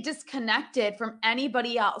completely disconnected from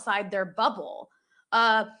anybody outside their bubble.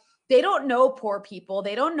 They don't know poor people.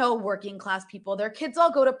 They don't know working class people. Their kids all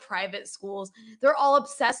go to private schools. They're all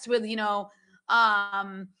obsessed with,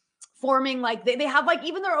 forming, like, they have like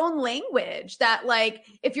even their own language that, like,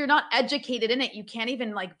 if you're not educated in it, you can't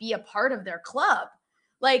even like be a part of their club.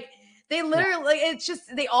 Like, they literally, it's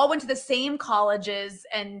just, they all went to the same colleges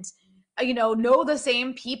and, know the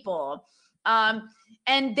same people.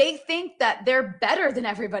 And they think that they're better than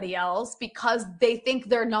everybody else because they think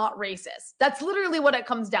they're not racist. That's literally what it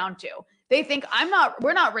comes down to. They think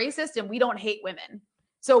we're not racist and we don't hate women.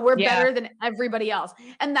 So we're better than everybody else.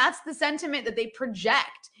 And that's the sentiment that they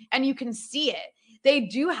project. And you can see it. They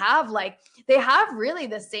have really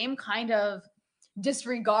the same kind of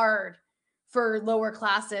disregard for lower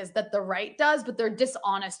classes that the right does, but they're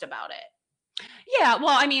dishonest about it. Yeah,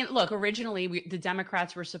 well, I mean, look, originally the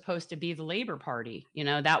Democrats were supposed to be the Labor Party.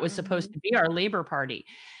 That was supposed to be our Labor Party.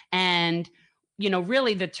 And,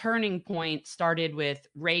 really the turning point started with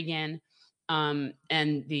Reagan and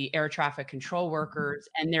the air traffic control workers.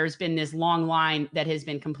 And there's been this long line that has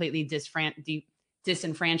been completely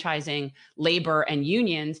disenfranchising labor and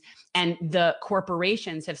unions, and the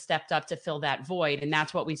corporations have stepped up to fill that void. And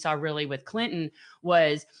that's what we saw really with Clinton.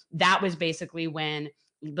 That was basically when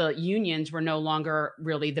the unions were no longer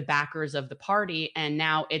really the backers of the party, and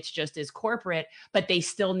now it's just as corporate, but they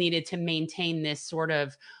still needed to maintain this sort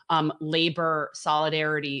of labor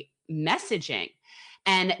solidarity messaging.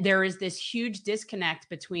 And there is this huge disconnect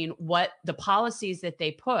between what the policies that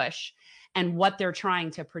they push and what they're trying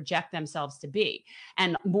to project themselves to be.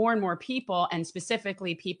 And more people, and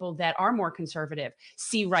specifically people that are more conservative,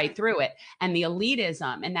 see right through it. And the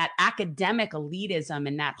elitism and that academic elitism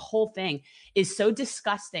and that whole thing is so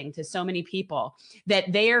disgusting to so many people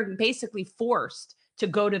that they are basically forced to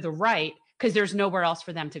go to the right because there's nowhere else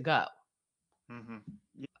for them to go. Mm-hmm.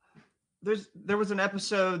 Yeah. There was an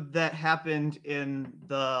episode that happened in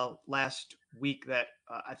the last week that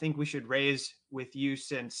I think we should raise with you,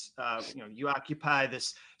 since you occupy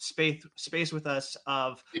this space with us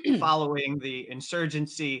of following the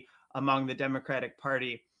insurgency among the Democratic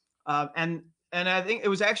Party, and I think it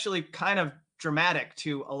was actually kind of dramatic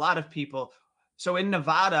to a lot of people. So in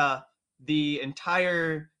Nevada, the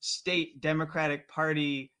entire state Democratic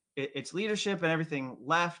Party, its leadership and everything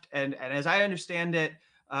left, and as I understand it,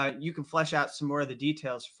 you can flesh out some more of the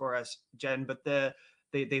details for us, Jen, but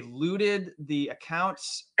they looted the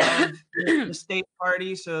accounts of the state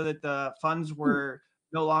party so that the funds were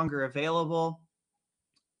no longer available.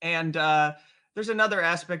 And there's another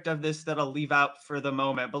aspect of this that I'll leave out for the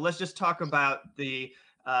moment, but let's just talk about the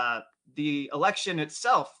election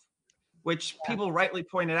itself, which people rightly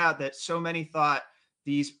pointed out that so many thought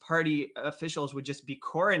these party officials would just be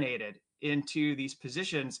coronated into these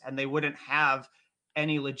positions and they wouldn't have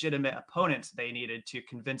any legitimate opponents they needed to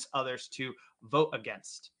convince others to vote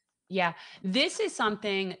against. Yeah, this is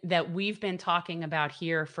something that we've been talking about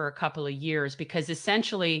here for a couple of years, because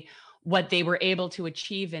essentially what they were able to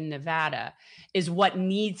achieve in Nevada is what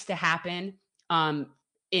needs to happen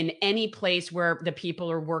in any place where the people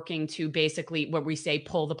are working to basically, what we say,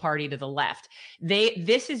 pull the party to the left.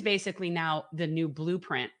 This is basically now the new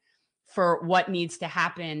blueprint for what needs to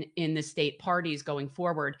happen in the state parties going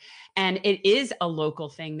forward. And it is a local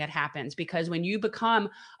thing that happens, because when you become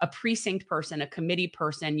a precinct person, a committee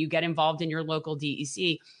person, you get involved in your local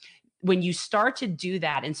DEC. When you start to do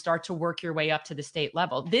that and start to work your way up to the state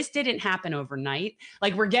level, this didn't happen overnight.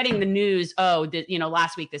 Like, we're getting the news,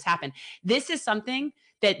 last week this happened. This is something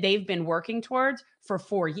that they've been working towards for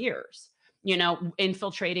 4 years,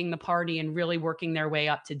 infiltrating the party and really working their way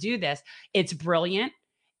up to do this. It's brilliant.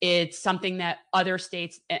 It's something that other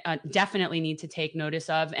states definitely need to take notice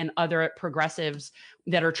of, and other progressives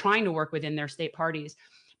that are trying to work within their state parties.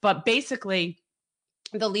 But basically,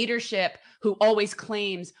 the leadership who always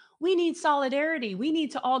claims we need solidarity, we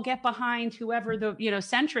need to all get behind whoever the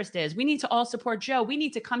centrist is, we need to all support Joe, we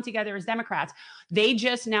need to come together as Democrats, they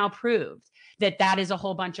just now proved that is a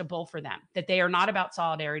whole bunch of bull for them, that they are not about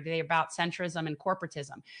solidarity, they're about centrism and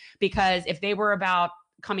corporatism. Because if they were about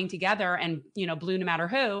coming together and blue no matter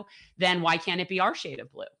who, then why can't it be our shade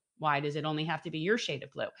of blue? Why does it only have to be your shade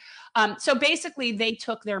of blue? So basically, they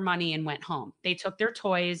took their money and went home. They took their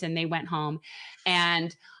toys and they went home.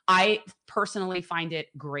 And I personally find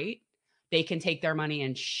it great. They can take their money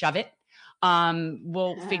and shove it.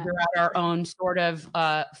 We'll figure out our own sort of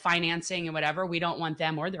financing and whatever. We don't want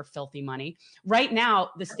them or their filthy money. Right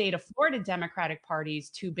now, the state of Florida Democratic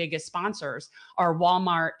Party's two biggest sponsors are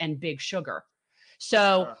Walmart and Big Sugar.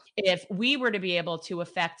 So if we were to be able to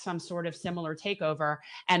affect some sort of similar takeover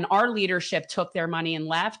and our leadership took their money and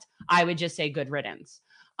left, I would just say good riddance.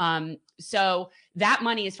 So that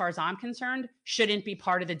money, as far as I'm concerned, shouldn't be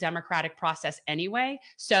part of the democratic process anyway.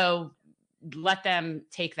 So let them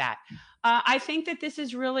take that. I think that this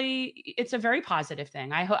is it's a very positive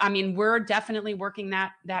thing. I mean, we're definitely working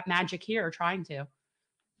that magic here, trying to.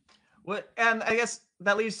 Well, and I guess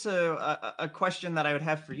that leads to a question that I would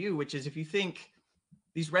have for you, which is, if you think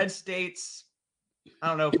these red states, I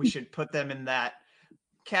don't know if we should put them in that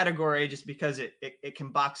category just because it can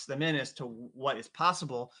box them in as to what is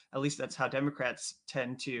possible. At least that's how Democrats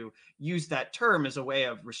tend to use that term, as a way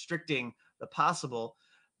of restricting the possible.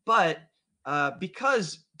 But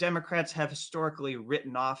because Democrats have historically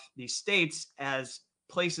written off these states as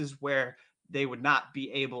places where they would not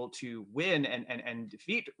be able to win and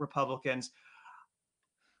defeat Republicans,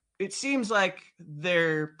 it seems like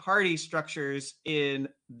their party structures in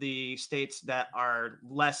the states that are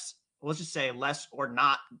less, let's just say less or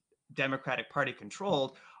not Democratic Party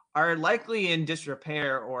controlled, are likely in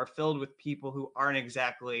disrepair or filled with people who aren't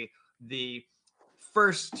exactly the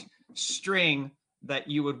first string that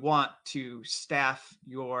you would want to staff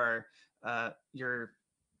your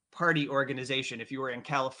party organization if you were in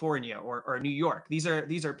California or New York. These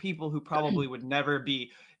are people who probably would never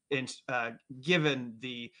be given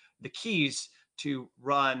the keys to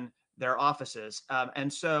run their offices.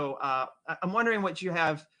 And so I'm wondering what you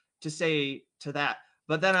have to say to that.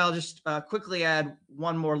 But then I'll just quickly add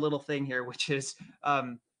one more little thing here, which is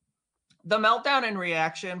the meltdown and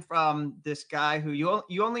reaction from this guy who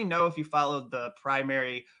you only know if you followed the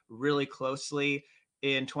primary really closely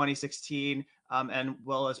in 2016, and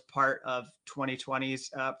well as part of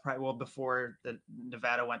 2020's before the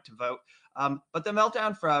Nevada went to vote. But the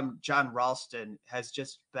meltdown from John Ralston has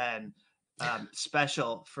just been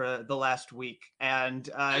special for the last week, and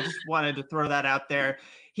I just wanted to throw that out there.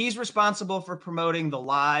 He's responsible for promoting the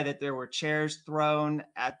lie that there were chairs thrown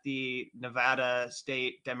at the Nevada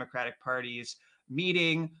State Democratic Party's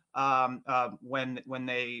meeting when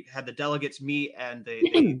they had the delegates meet and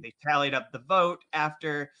they tallied up the vote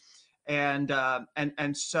after, and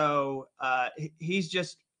so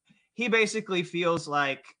he basically feels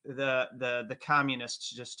like the communists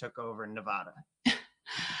just took over Nevada.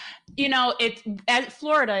 You know,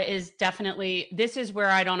 Florida is definitely, this is where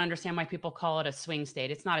I don't understand why people call it a swing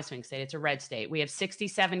state. It's not a swing state. It's a red state. We have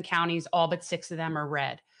 67 counties, all but 6 of them are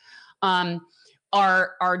red.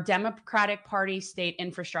 Our Democratic Party state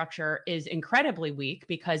infrastructure is incredibly weak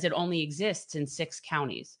because it only exists in 6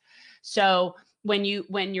 counties. So when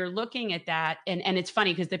you're looking at that, and it's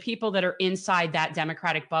funny because the people that are inside that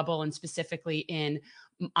Democratic bubble, and specifically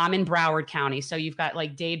I'm in Broward County. So you've got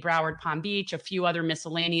like Dade, Broward, Palm Beach, a few other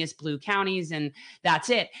miscellaneous blue counties, and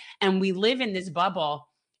that's it. And we live in this bubble.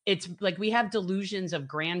 It's like we have delusions of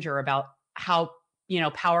grandeur about how,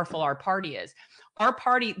 powerful our party is. Our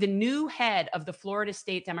party, the new head of the Florida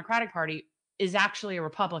State Democratic Party, is actually a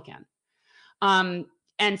Republican.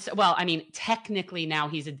 And so, well, I mean, technically now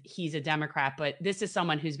he's a Democrat, but this is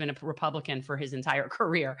someone who's been a Republican for his entire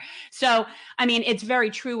career. So, I mean, it's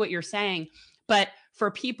very true what you're saying. But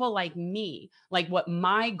for people like me, like what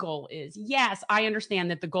my goal is, yes, I understand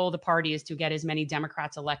that the goal of the party is to get as many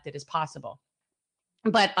Democrats elected as possible.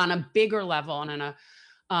 But on a bigger level and on a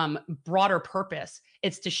broader purpose,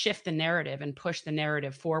 it's to shift the narrative and push the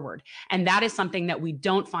narrative forward. And that is something that we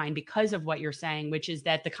don't find because of what you're saying, which is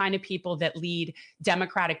that the kind of people that lead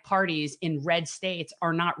Democratic parties in red states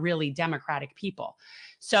are not really Democratic people.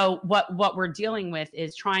 So what we're dealing with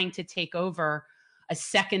is trying to take over a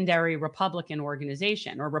secondary Republican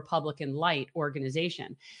organization or Republican light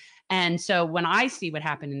organization. And so when I see what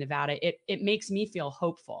happened in Nevada, it makes me feel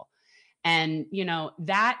hopeful. And,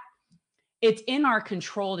 that it's in our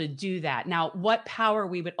control to do that. Now, what power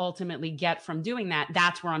we would ultimately get from doing that,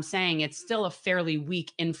 that's where I'm saying it's still a fairly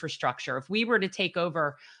weak infrastructure. If we were to take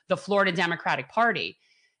over the Florida Democratic Party,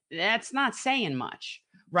 that's not saying much,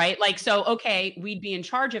 right? Like, so, okay, we'd be in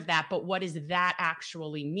charge of that, but what does that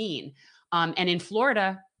actually mean? And in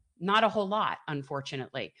Florida, not a whole lot,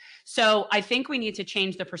 unfortunately. So I think we need to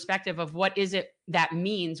change the perspective of what is it that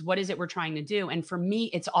means? What is it we're trying to do? And for me,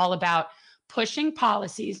 it's all about pushing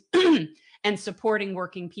policies and supporting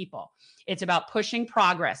working people. It's about pushing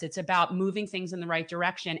progress. It's about moving things in the right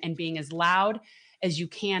direction and being as loud as you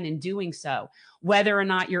can in doing so, whether or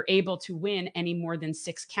not you're able to win any more than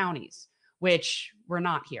 6 counties, which we're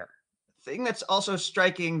not here. The thing that's also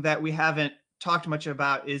striking that we haven't talked much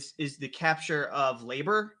about is the capture of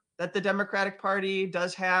labor that the Democratic Party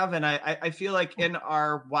does have. And I feel like in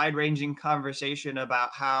our wide-ranging conversation about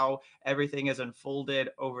how everything has unfolded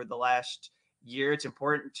over the last year, it's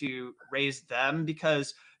important to raise them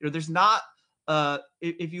because there's not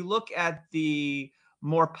if you look at the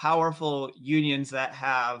more powerful unions that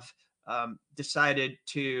have decided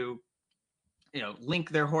to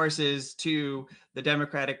link their horses to the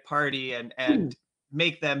Democratic Party and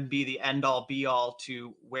make them be the end all be all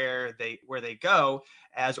to where they go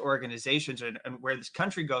as organizations and where this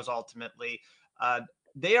country goes ultimately,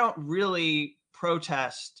 they don't really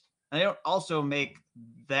protest. And they don't also make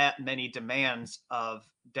that many demands of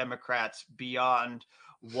Democrats beyond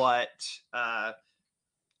what, they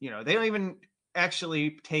don't even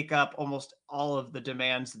actually take up almost all of the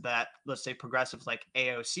demands that, let's say, progressives like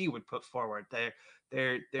AOC would put forward.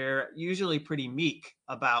 They're usually pretty meek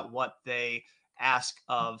about what they ask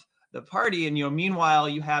of the party. And, meanwhile,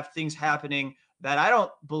 you have things happening that I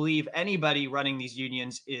don't believe anybody running these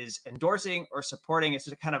unions is endorsing or supporting. It's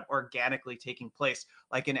just kind of organically taking place,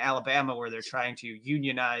 like in Alabama, where they're trying to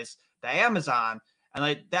unionize the Amazon, and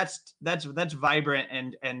like that's vibrant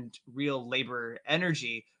and real labor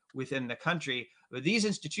energy within the country. But these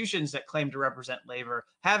institutions that claim to represent labor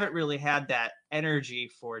haven't really had that energy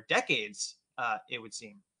for decades, it would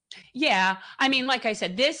seem. Yeah, I mean, like I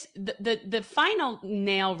said, the final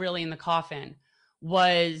nail really in the coffin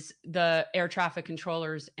was the air traffic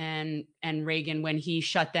controllers and Reagan when he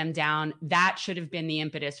shut them down. That should have been the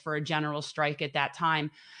impetus for a general strike at that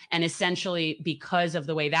time, and essentially because of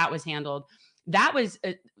the way that was handled, that was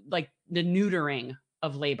like the neutering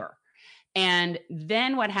of labor. And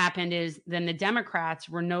then what happened is then the Democrats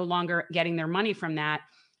were no longer getting their money from that.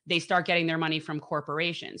 They start getting their money from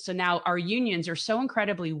corporations. So now our unions are so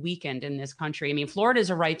incredibly weakened in this country. I mean, Florida is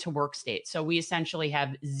a right to work state. So we essentially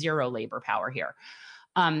have zero labor power here.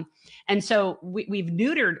 And so we've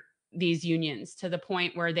neutered these unions to the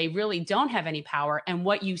point where they really don't have any power. And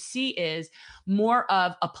what you see is more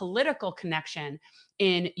of a political connection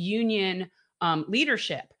in union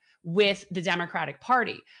leadership with the Democratic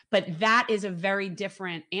Party. But that is a very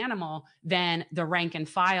different animal than the rank and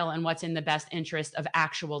file and what's in the best interest of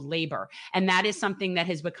actual labor. And that is something that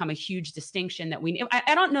has become a huge distinction that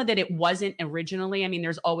I don't know that it wasn't originally. I mean,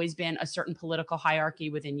 there's always been a certain political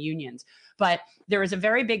hierarchy within unions, but there is a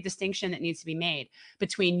very big distinction that needs to be made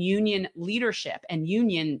between union leadership and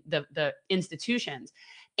the institutions,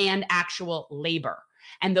 and actual labor.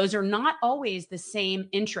 And those are not always the same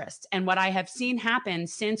interests. And what I have seen happen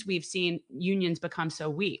since we've seen unions become so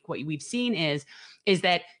weak, what we've seen is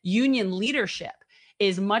that union leadership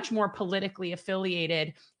is much more politically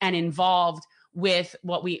affiliated and involved with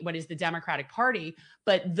what is the Democratic Party.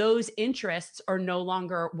 But those interests are no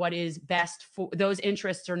longer what is best for those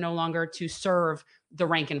interests are no longer to serve the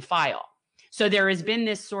rank and file. So there has been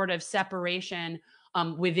this sort of separation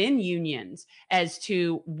within unions as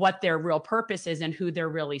to what their real purpose is and who they're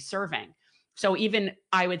really serving. So even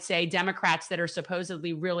I would say Democrats that are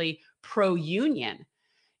supposedly really pro-union,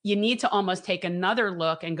 you need to almost take another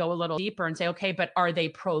look and go a little deeper and say, okay, but are they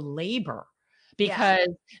pro-labor? Because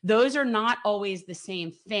those are not always the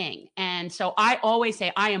same thing. And so I always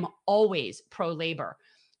say I am always pro-labor.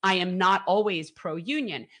 I am not always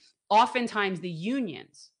pro-union. Oftentimes the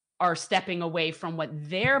unions are stepping away from what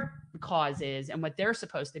their cause is and what they're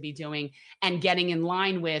supposed to be doing and getting in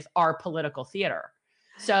line with our political theater.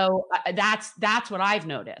 So that's what I've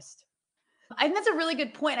noticed. I think that's a really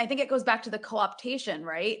good point. I think it goes back to the co-optation,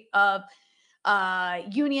 right, of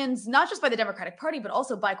unions, not just by the Democratic Party, but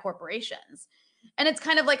also by corporations. And it's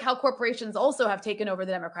kind of like how corporations also have taken over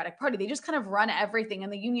the Democratic Party. They just kind of run everything,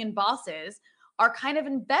 and the union bosses are kind of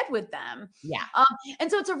in bed with them. Yeah. And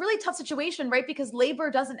so it's a really tough situation, right? Because labor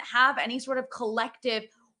doesn't have any sort of collective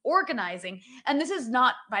organizing. And this is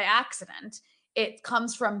not by accident. It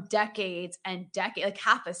comes from decades and decades, like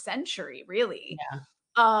half a century, really,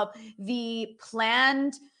 of the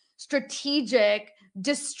planned strategic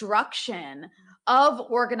destruction of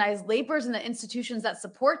organized laborers and the institutions that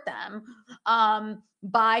support them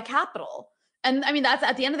by capital. And I mean, that's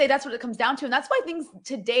at the end of the day, that's what it comes down to. And that's why things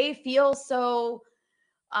today feel so,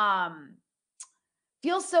 I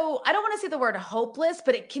don't want to say the word hopeless,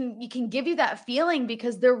 but it can give you that feeling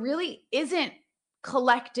because there really isn't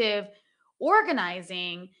collective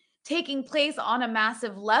organizing taking place on a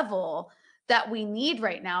massive level that we need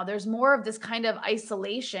right now. There's more of this kind of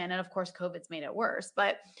isolation. And of course, COVID's made it worse,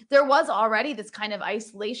 but there was already this kind of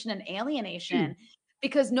isolation and alienation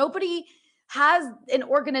because nobody has an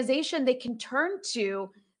organization they can turn to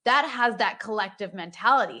that has that collective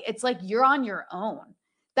mentality. It's like you're on your own.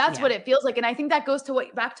 That's what it feels like. And I think that goes to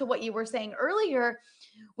back to what you were saying earlier,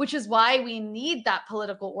 which is why we need that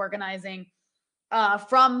political organizing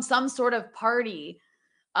from some sort of party,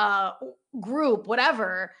 group,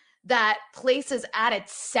 whatever, that places at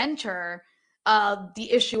its center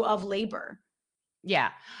the issue of labor.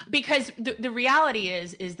 Yeah, because the reality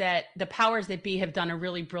is that the powers that be have done a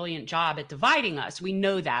really brilliant job at dividing us. We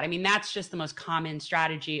know that. I mean, that's just the most common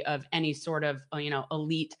strategy of any sort of,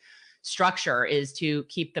 elite structure is to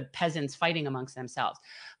keep the peasants fighting amongst themselves.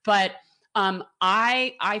 But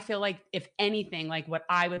I feel like if anything, like what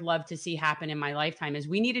I would love to see happen in my lifetime is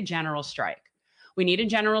we need a general strike. We need a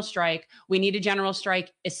general strike. We need a general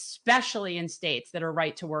strike, especially in states that are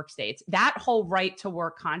right to work states. That whole right to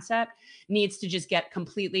work concept needs to just get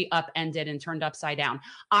completely upended and turned upside down.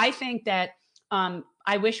 I think that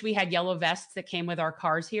I wish we had yellow vests that came with our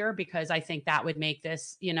cars here because I think that would make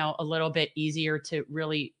this, a little bit easier to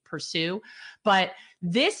really pursue. But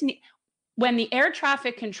when the air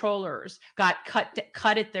traffic controllers got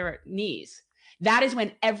cut at their knees, that is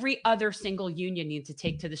when every other single union needs to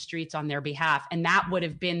take to the streets on their behalf. And that would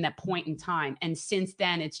have been that point in time. And since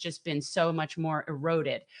then, it's just been so much more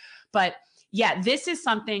eroded. But yeah, this is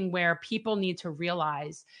something where people need to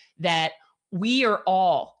realize that we are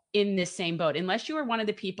all in this same boat. Unless you are one of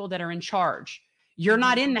the people that are in charge, you're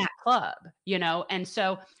not in that club, you know? And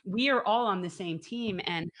so we are all on the same team.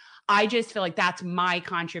 And I just feel like that's my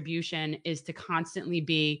contribution, is to constantly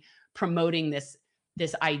be promoting this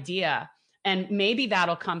idea. And maybe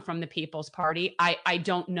that'll come from the People's Party. I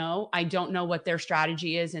don't know. I don't know what their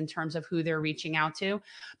strategy is in terms of who they're reaching out to.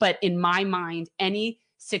 But in my mind, any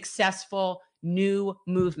successful new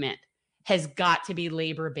movement has got to be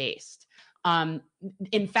labor-based.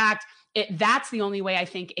 In fact, that's the only way I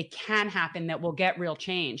think it can happen that will get real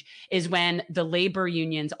change, is when the labor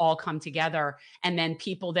unions all come together, and then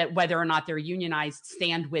people that, whether or not they're unionized,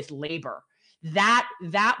 stand with labor.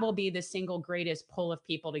 That will be the single greatest pull of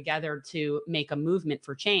people together to make a movement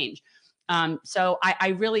for change. So I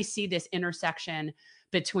really see this intersection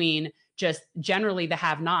between just generally the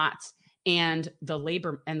have-nots and the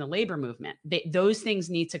labor movement. Those things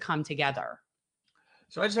need to come together.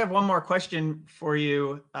 So I just have one more question for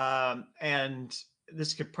you, and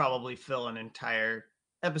this could probably fill an entire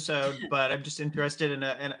episode, but I'm just interested in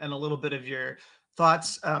a little bit of your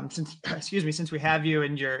thoughts, since we have you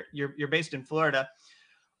and you're based in Florida.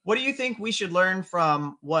 What do you think we should learn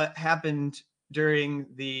from what happened during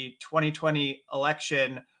the 2020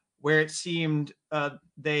 election, where it seemed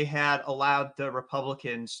they had allowed the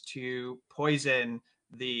Republicans to poison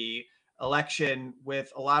the election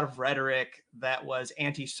with a lot of rhetoric that was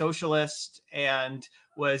anti-socialist and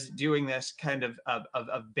was doing this kind of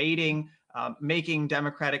baiting, making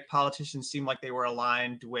Democratic politicians seem like they were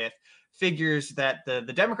aligned with figures that the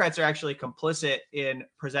Democrats are actually complicit in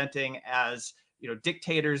presenting as,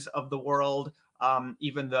 dictators of the world,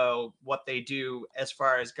 even though what they do as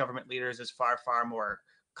far as government leaders is far, far more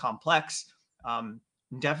complex.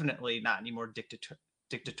 Definitely not any more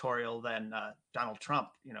dictatorial than Donald Trump,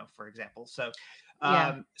 for example. So,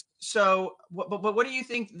 but what do you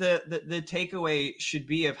think the takeaway should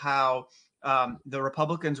be of how the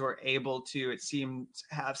Republicans were able to, it seems,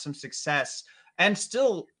 have some success and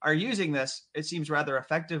still are using this, it seems, rather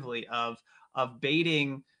effectively of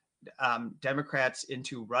baiting Democrats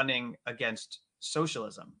into running against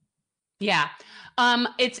socialism? Yeah.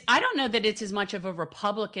 I don't know that it's as much of a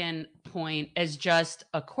Republican point as just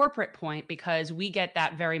a corporate point, because we get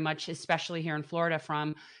that very much, especially here in Florida,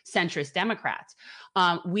 from centrist Democrats.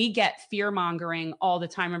 We get fear mongering all the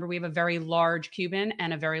time. Remember, we have a very large Cuban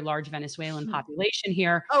and a very large Venezuelan population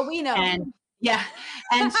here. Oh, we know. And yeah.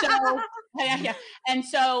 And so, yeah. And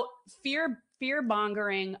so fear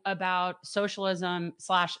mongering about socialism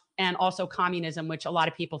and also communism, which a lot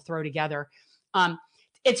of people throw together.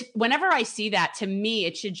 It's whenever I see that, to me,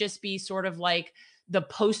 it should just be sort of like the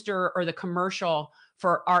poster or the commercial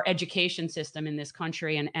for our education system in this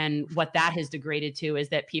country. And what that has degraded to is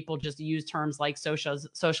that people just use terms like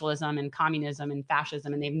socialism and communism and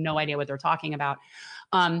fascism, and they have no idea what they're talking about.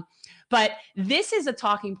 But this is a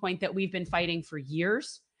talking point that we've been fighting for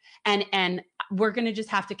years. And we're going to just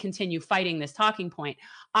have to continue fighting this talking point.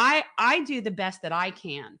 I do the best that I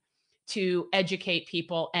can to educate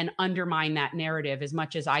people and undermine that narrative as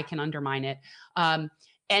much as I can undermine it.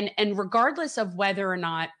 And regardless of whether or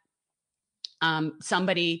not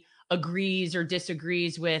somebody agrees or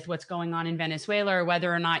disagrees with what's going on in Venezuela, or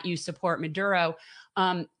whether or not you support Maduro,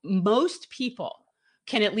 most people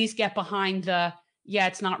can at least get behind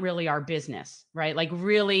it's not really our business, right? Like,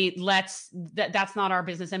 really, that's not our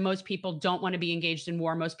business. And most people don't want to be engaged in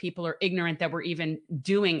war. Most people are ignorant that we're even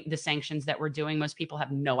doing the sanctions that we're doing. Most people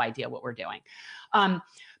have no idea what we're doing.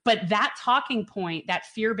 But that talking point, that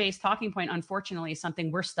fear-based talking point, unfortunately, is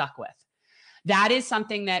something we're stuck with. That is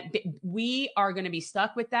something that we are going to be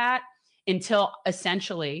stuck with that until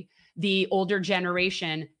essentially the older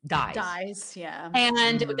generation dies. Yeah.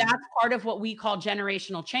 And that's part of what we call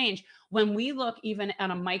generational change. When we look even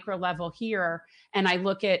on a micro level here, and I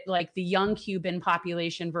look at like the young Cuban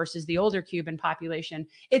population versus the older Cuban population,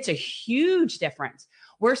 it's a huge difference.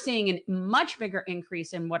 We're seeing a much bigger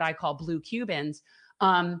increase in what I call blue Cubans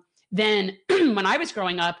than when I was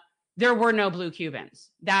growing up. There were no blue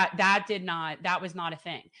Cubans. That was not a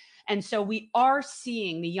thing. And so we are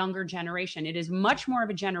seeing the younger generation. It is much more of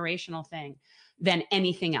a generational thing than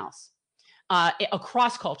anything else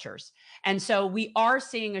across cultures. And so we are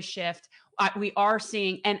seeing a shift. We are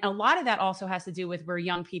seeing, and a lot of that also has to do with where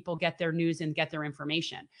young people get their news and get their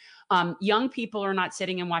information. Young people are not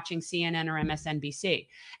sitting and watching CNN or MSNBC.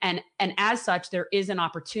 And as such, there is an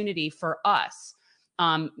opportunity for us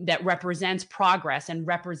that represents progress and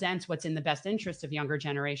represents what's in the best interest of younger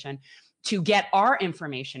generation to get our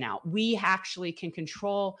information out. We actually can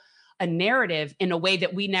control a narrative in a way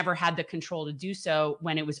that we never had the control to do so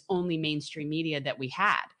when it was only mainstream media that we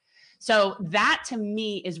had. So that to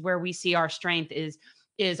me is where we see our strength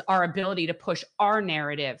is our ability to push our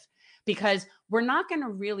narrative, because we're not going to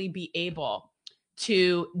really be able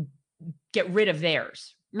to get rid of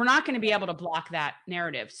theirs. We're not going to be able to block that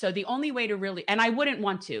narrative. So the only way to really, and I wouldn't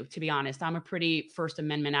want to be honest, I'm a pretty First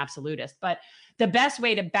Amendment absolutist, but the best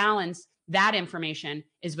way to balance that information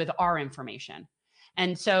is with our information.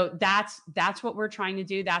 And so that's what we're trying to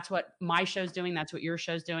do. That's what my show's doing. That's what your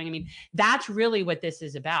show's doing. I mean, that's really what this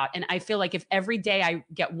is about. And I feel like if every day I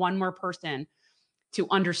get one more person to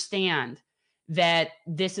understand that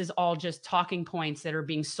this is all just talking points that are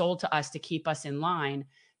being sold to us to keep us in line,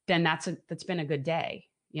 then that's been a good day,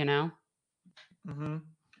 you know? Mm-hmm.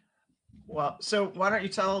 Well, so why don't you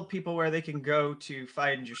tell people where they can go to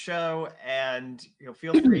find your show, and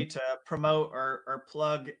feel free to promote or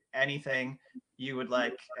plug anything you would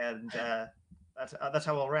like, and that's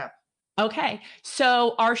how we'll wrap. Okay,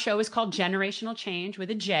 so our show is called Generational Change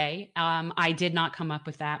with a J. I did not come up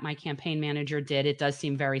with that. My campaign manager did. It does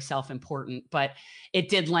seem very self-important, but it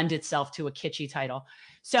did lend itself to a kitschy title.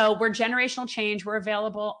 So we're Generational Change. We're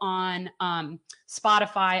available on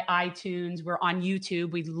Spotify, iTunes. We're on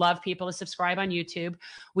YouTube. We'd love people to subscribe on YouTube.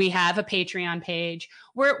 We have a Patreon page.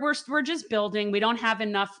 We're just building. We don't have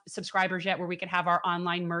enough subscribers yet where we could have our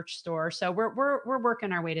online merch store. So we're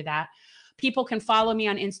working our way to that. People can follow me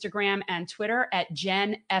on Instagram and Twitter at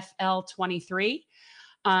GenFL23.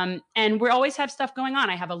 And we always have stuff going on.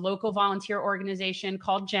 I have a local volunteer organization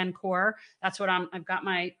called GenCore. That's what I've got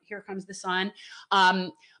my Here Comes the Sun.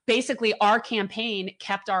 Basically, our campaign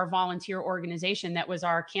kept our volunteer organization that was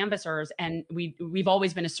our canvassers, and we've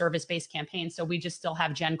always been a service-based campaign, so we just still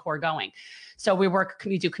have GenCore going. So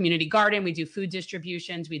we do community garden, we do food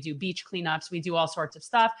distributions, we do beach cleanups, we do all sorts of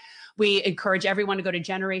stuff. We encourage everyone to go to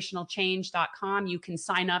generationalchange.com. You can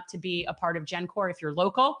sign up to be a part of GenCore if you're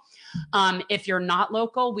local. If you're not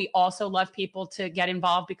local, we also love people to get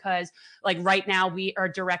involved, because like right now we are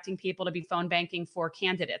directing people to be phone banking for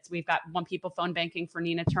candidates. We've got people phone banking for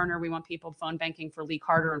Nina Turner. We want people phone banking for Lee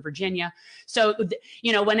Carter in Virginia. So,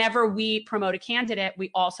 whenever we promote a candidate,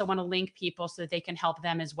 we also want to link people so that they can help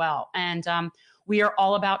them as well. And we are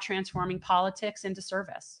all about transforming politics into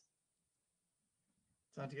service.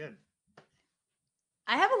 Sounds good.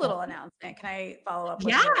 I have a little announcement. Can I follow up?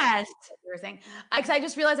 Yes. What you were saying? I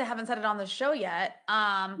just realized I haven't said it on the show yet.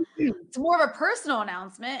 It's more of a personal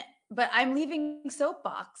announcement, but I'm leaving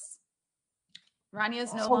Soapbox.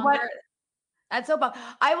 Rania's no longer at Soapbox.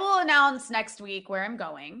 I will announce next week where I'm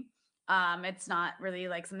going. It's not really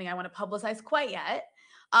like something I want to publicize quite yet.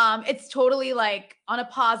 It's totally like on a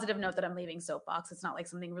positive note that I'm leaving Soapbox. It's not like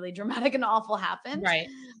something really dramatic and awful happened. Right.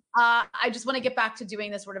 I just want to get back to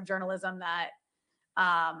doing this sort of journalism that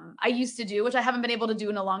I used to do, which I haven't been able to do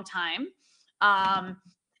in a long time.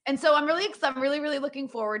 And so I'm really looking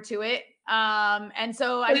forward to it. And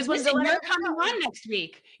so I just wanted to let you're coming on next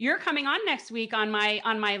week. You're coming on next week on my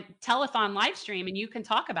telethon live stream, and you can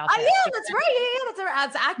talk about that. Yeah, that's right. Yeah,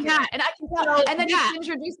 that's accurate. Yeah. And I can tell. And then you can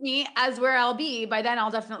introduce me as where I'll be. By then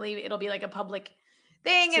it'll be like a public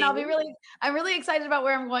thing. And I'm really excited about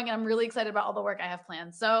where I'm going, and I'm really excited about all the work I have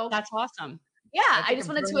planned. So that's awesome. Yeah, I just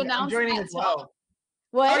wanted to announce joining as well.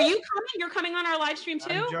 What? Are you coming? You're coming on our live stream too?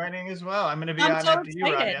 I'm joining as well. I'm going to be on after you,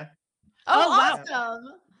 Rania. Oh, awesome.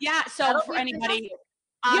 Yeah. So for anybody,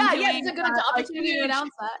 it's a good opportunity to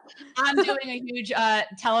announce that. I'm doing a huge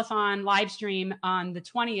telethon live stream on the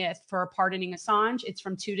 20th for Pardoning Assange. It's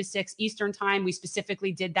from 2 to 6 Eastern time. We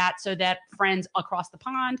specifically did that so that friends across the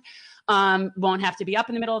pond won't have to be up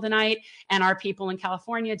in the middle of the night, and our people in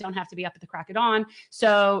California don't have to be up at the crack of dawn.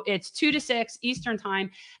 So it's 2 to 6 Eastern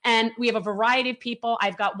time, and we have a variety of people.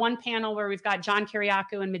 I've got one panel where we've got John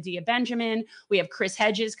Kiriakou and Medea Benjamin. We have Chris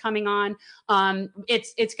Hedges coming on.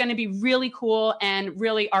 It's going to be really cool, and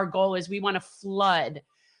really our goal is we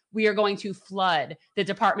are going to flood the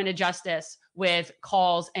Department of Justice with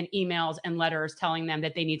calls and emails and letters telling them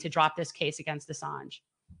that they need to drop this case against Assange.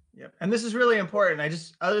 Yep. And this is really important.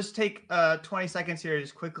 I'll just take 20 seconds here to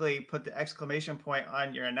just quickly put the exclamation point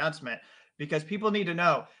on your announcement, because people need to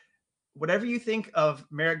know, whatever you think of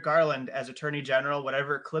Merrick Garland as Attorney General,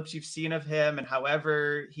 whatever clips you've seen of him and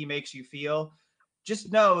however he makes you feel,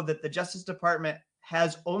 just know that the Justice Department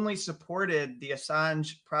has only supported the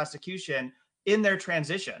Assange prosecution in their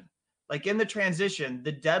transition. Like in the transition,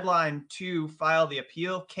 the deadline to file the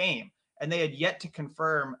appeal came, and they had yet to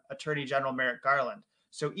confirm Attorney General Merrick Garland.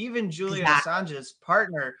 So even Julian Assange's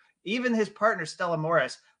partner even his partner, Stella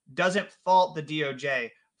Morris, doesn't fault the DOJ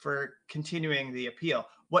for continuing the appeal.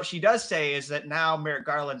 What she does say is that now Merrick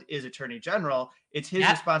Garland is Attorney General. It's his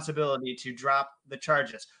responsibility to drop the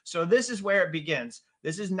charges. So this is where it begins.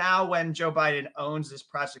 This is now when Joe Biden owns this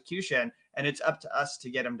prosecution, and it's up to us to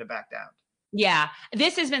get him to back down. Yeah,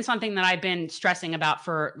 this has been something that I've been stressing about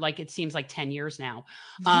for it seems like 10 years now.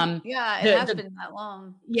 Yeah, it has been that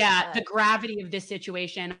long. Yeah, the gravity of this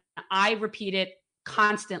situation. I repeat it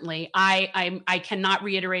constantly. I cannot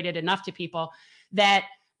reiterate it enough to people that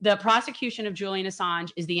the prosecution of Julian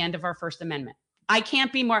Assange is the end of our First Amendment. I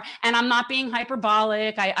can't be more, and I'm not being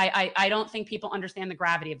hyperbolic. I don't think people understand the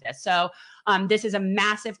gravity of this. So this is a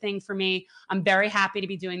massive thing for me. I'm very happy to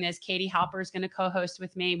be doing this. Katie Halper is going to co-host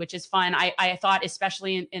with me, which is fun. I thought,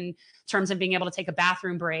 especially in terms of being able to take a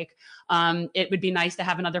bathroom break, it would be nice to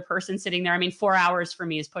have another person sitting there. I mean, 4 hours for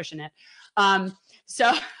me is pushing it.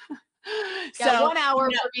 So 1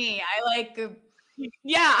 hour for me. I like.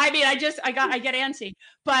 Yeah, I mean, I get antsy,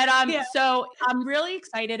 but so I'm really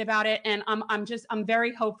excited about it, and I'm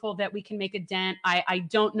very hopeful that we can make a dent. I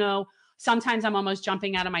don't know. Sometimes I'm almost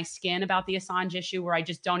jumping out of my skin about the Assange issue, where I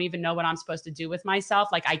just don't even know what I'm supposed to do with myself.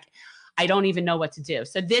 Like I don't even know what to do.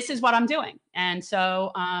 So this is what I'm doing. And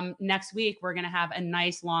so next week we're going to have a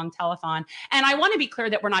nice long telethon, and I want to be clear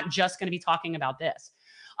that we're not just going to be talking about this.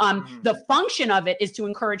 The function of it is to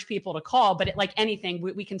encourage people to call, but like anything,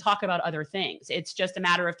 we can talk about other things. It's just a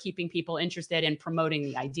matter of keeping people interested in promoting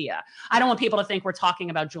the idea. I don't want people to think we're talking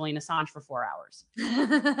about Julian Assange for 4 hours.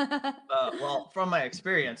 Well, from my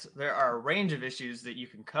experience, there are a range of issues that you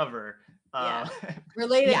can cover.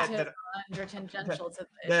 Related to or tangential to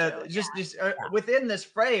the issue. Within this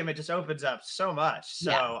frame, it just opens up so much.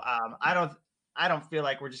 So I don't feel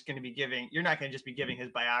like we're just going to be you're not going to just be giving his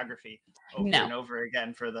biography over and over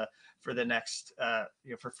again for the next,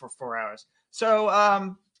 for 4 hours. So,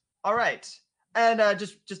 all right. And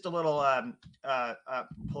just a little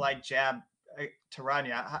polite jab to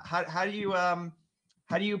Rania. How do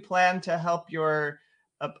you plan to help your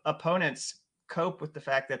opponents cope with the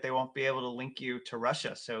fact that they won't be able to link you to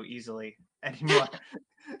Russia so easily anymore?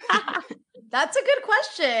 That's a good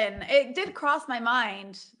question. It did cross my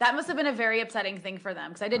mind. That must have been a very upsetting thing for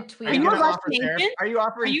them, because I did tweet. Are you offering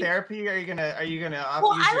therapy? Are you gonna?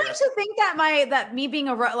 Well, I like to think that me being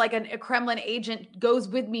a Kremlin agent goes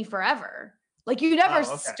with me forever. Like you never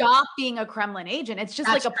stop being a Kremlin agent. It's just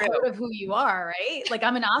like a part of who you are, right? Like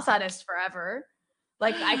I'm an Assadist forever.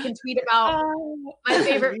 Like I can tweet about my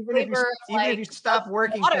favorite flavor. Even if you stop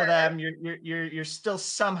working for them, you're still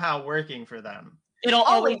somehow working for them. It'll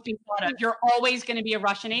always be thought of. You're always going to be a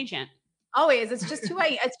Russian agent. Always. It's just who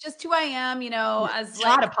I am, as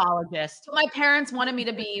not apologist. My parents wanted me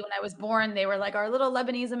to be when I was born. They were like, our little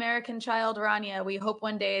Lebanese American child, Rania. We hope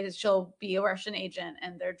one day she'll be a Russian agent,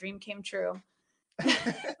 and their dream came true. And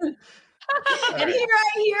here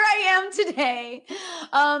I am today.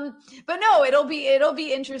 But no, it'll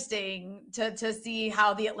be interesting to see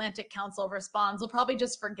how the Atlantic Council responds. They'll probably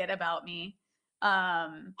just forget about me.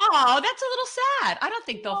 Oh, that's a little sad. I don't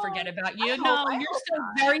think they'll forget about you. No, you're still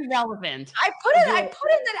very relevant. I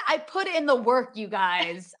put in the work, you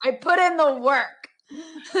guys. I put in the work.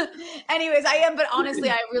 Anyways, I am, but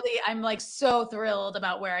honestly, I'm like so thrilled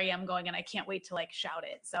about where I am going, and I can't wait to like shout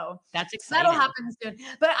it. So that's exciting. That'll happen soon.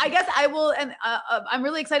 But I guess I will, and I'm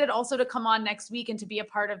really excited also to come on next week and to be a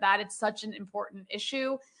part of that. It's such an important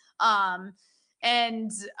issue,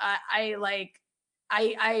 and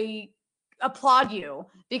I applaud you,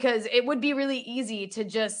 because it would be really easy to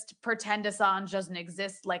just pretend Assange doesn't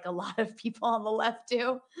exist like a lot of people on the left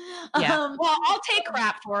do. Yeah. Well, I'll take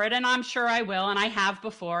crap for it, and I'm sure I will, and I have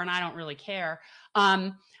before, and I don't really care.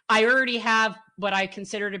 I already have what I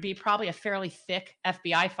consider to be probably a fairly thick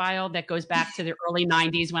FBI file that goes back to the early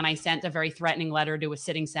 90s when I sent a very threatening letter to a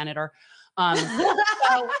sitting senator.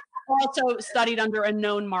 So also studied under a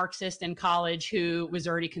known Marxist in college who was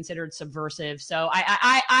already considered subversive. So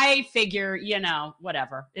I figure,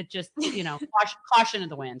 whatever. It just, caution in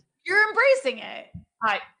the wind. You're embracing it.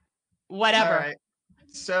 Whatever. All right.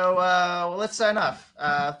 So let's sign off.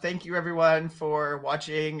 Thank you everyone for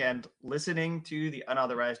watching and listening to the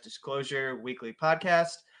Unauthorized Disclosure Weekly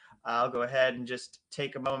Podcast. I'll go ahead and just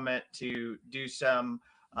take a moment to do some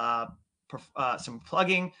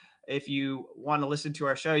plugging. If you want to listen to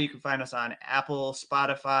our show, you can find us on Apple,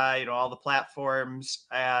 Spotify, all the platforms.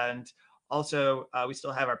 And also, we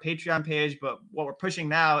still have our Patreon page. But what we're pushing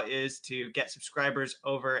now is to get subscribers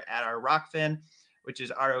over at our Rockfin, which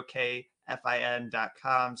is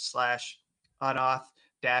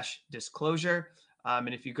rokfin.com/unauth-disclosure.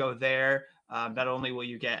 And if you go there, not only will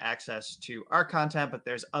you get access to our content, but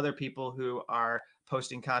there's other people who are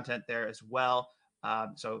posting content there as well.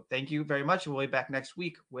 So thank you very much. We'll be back next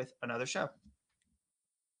week with another show.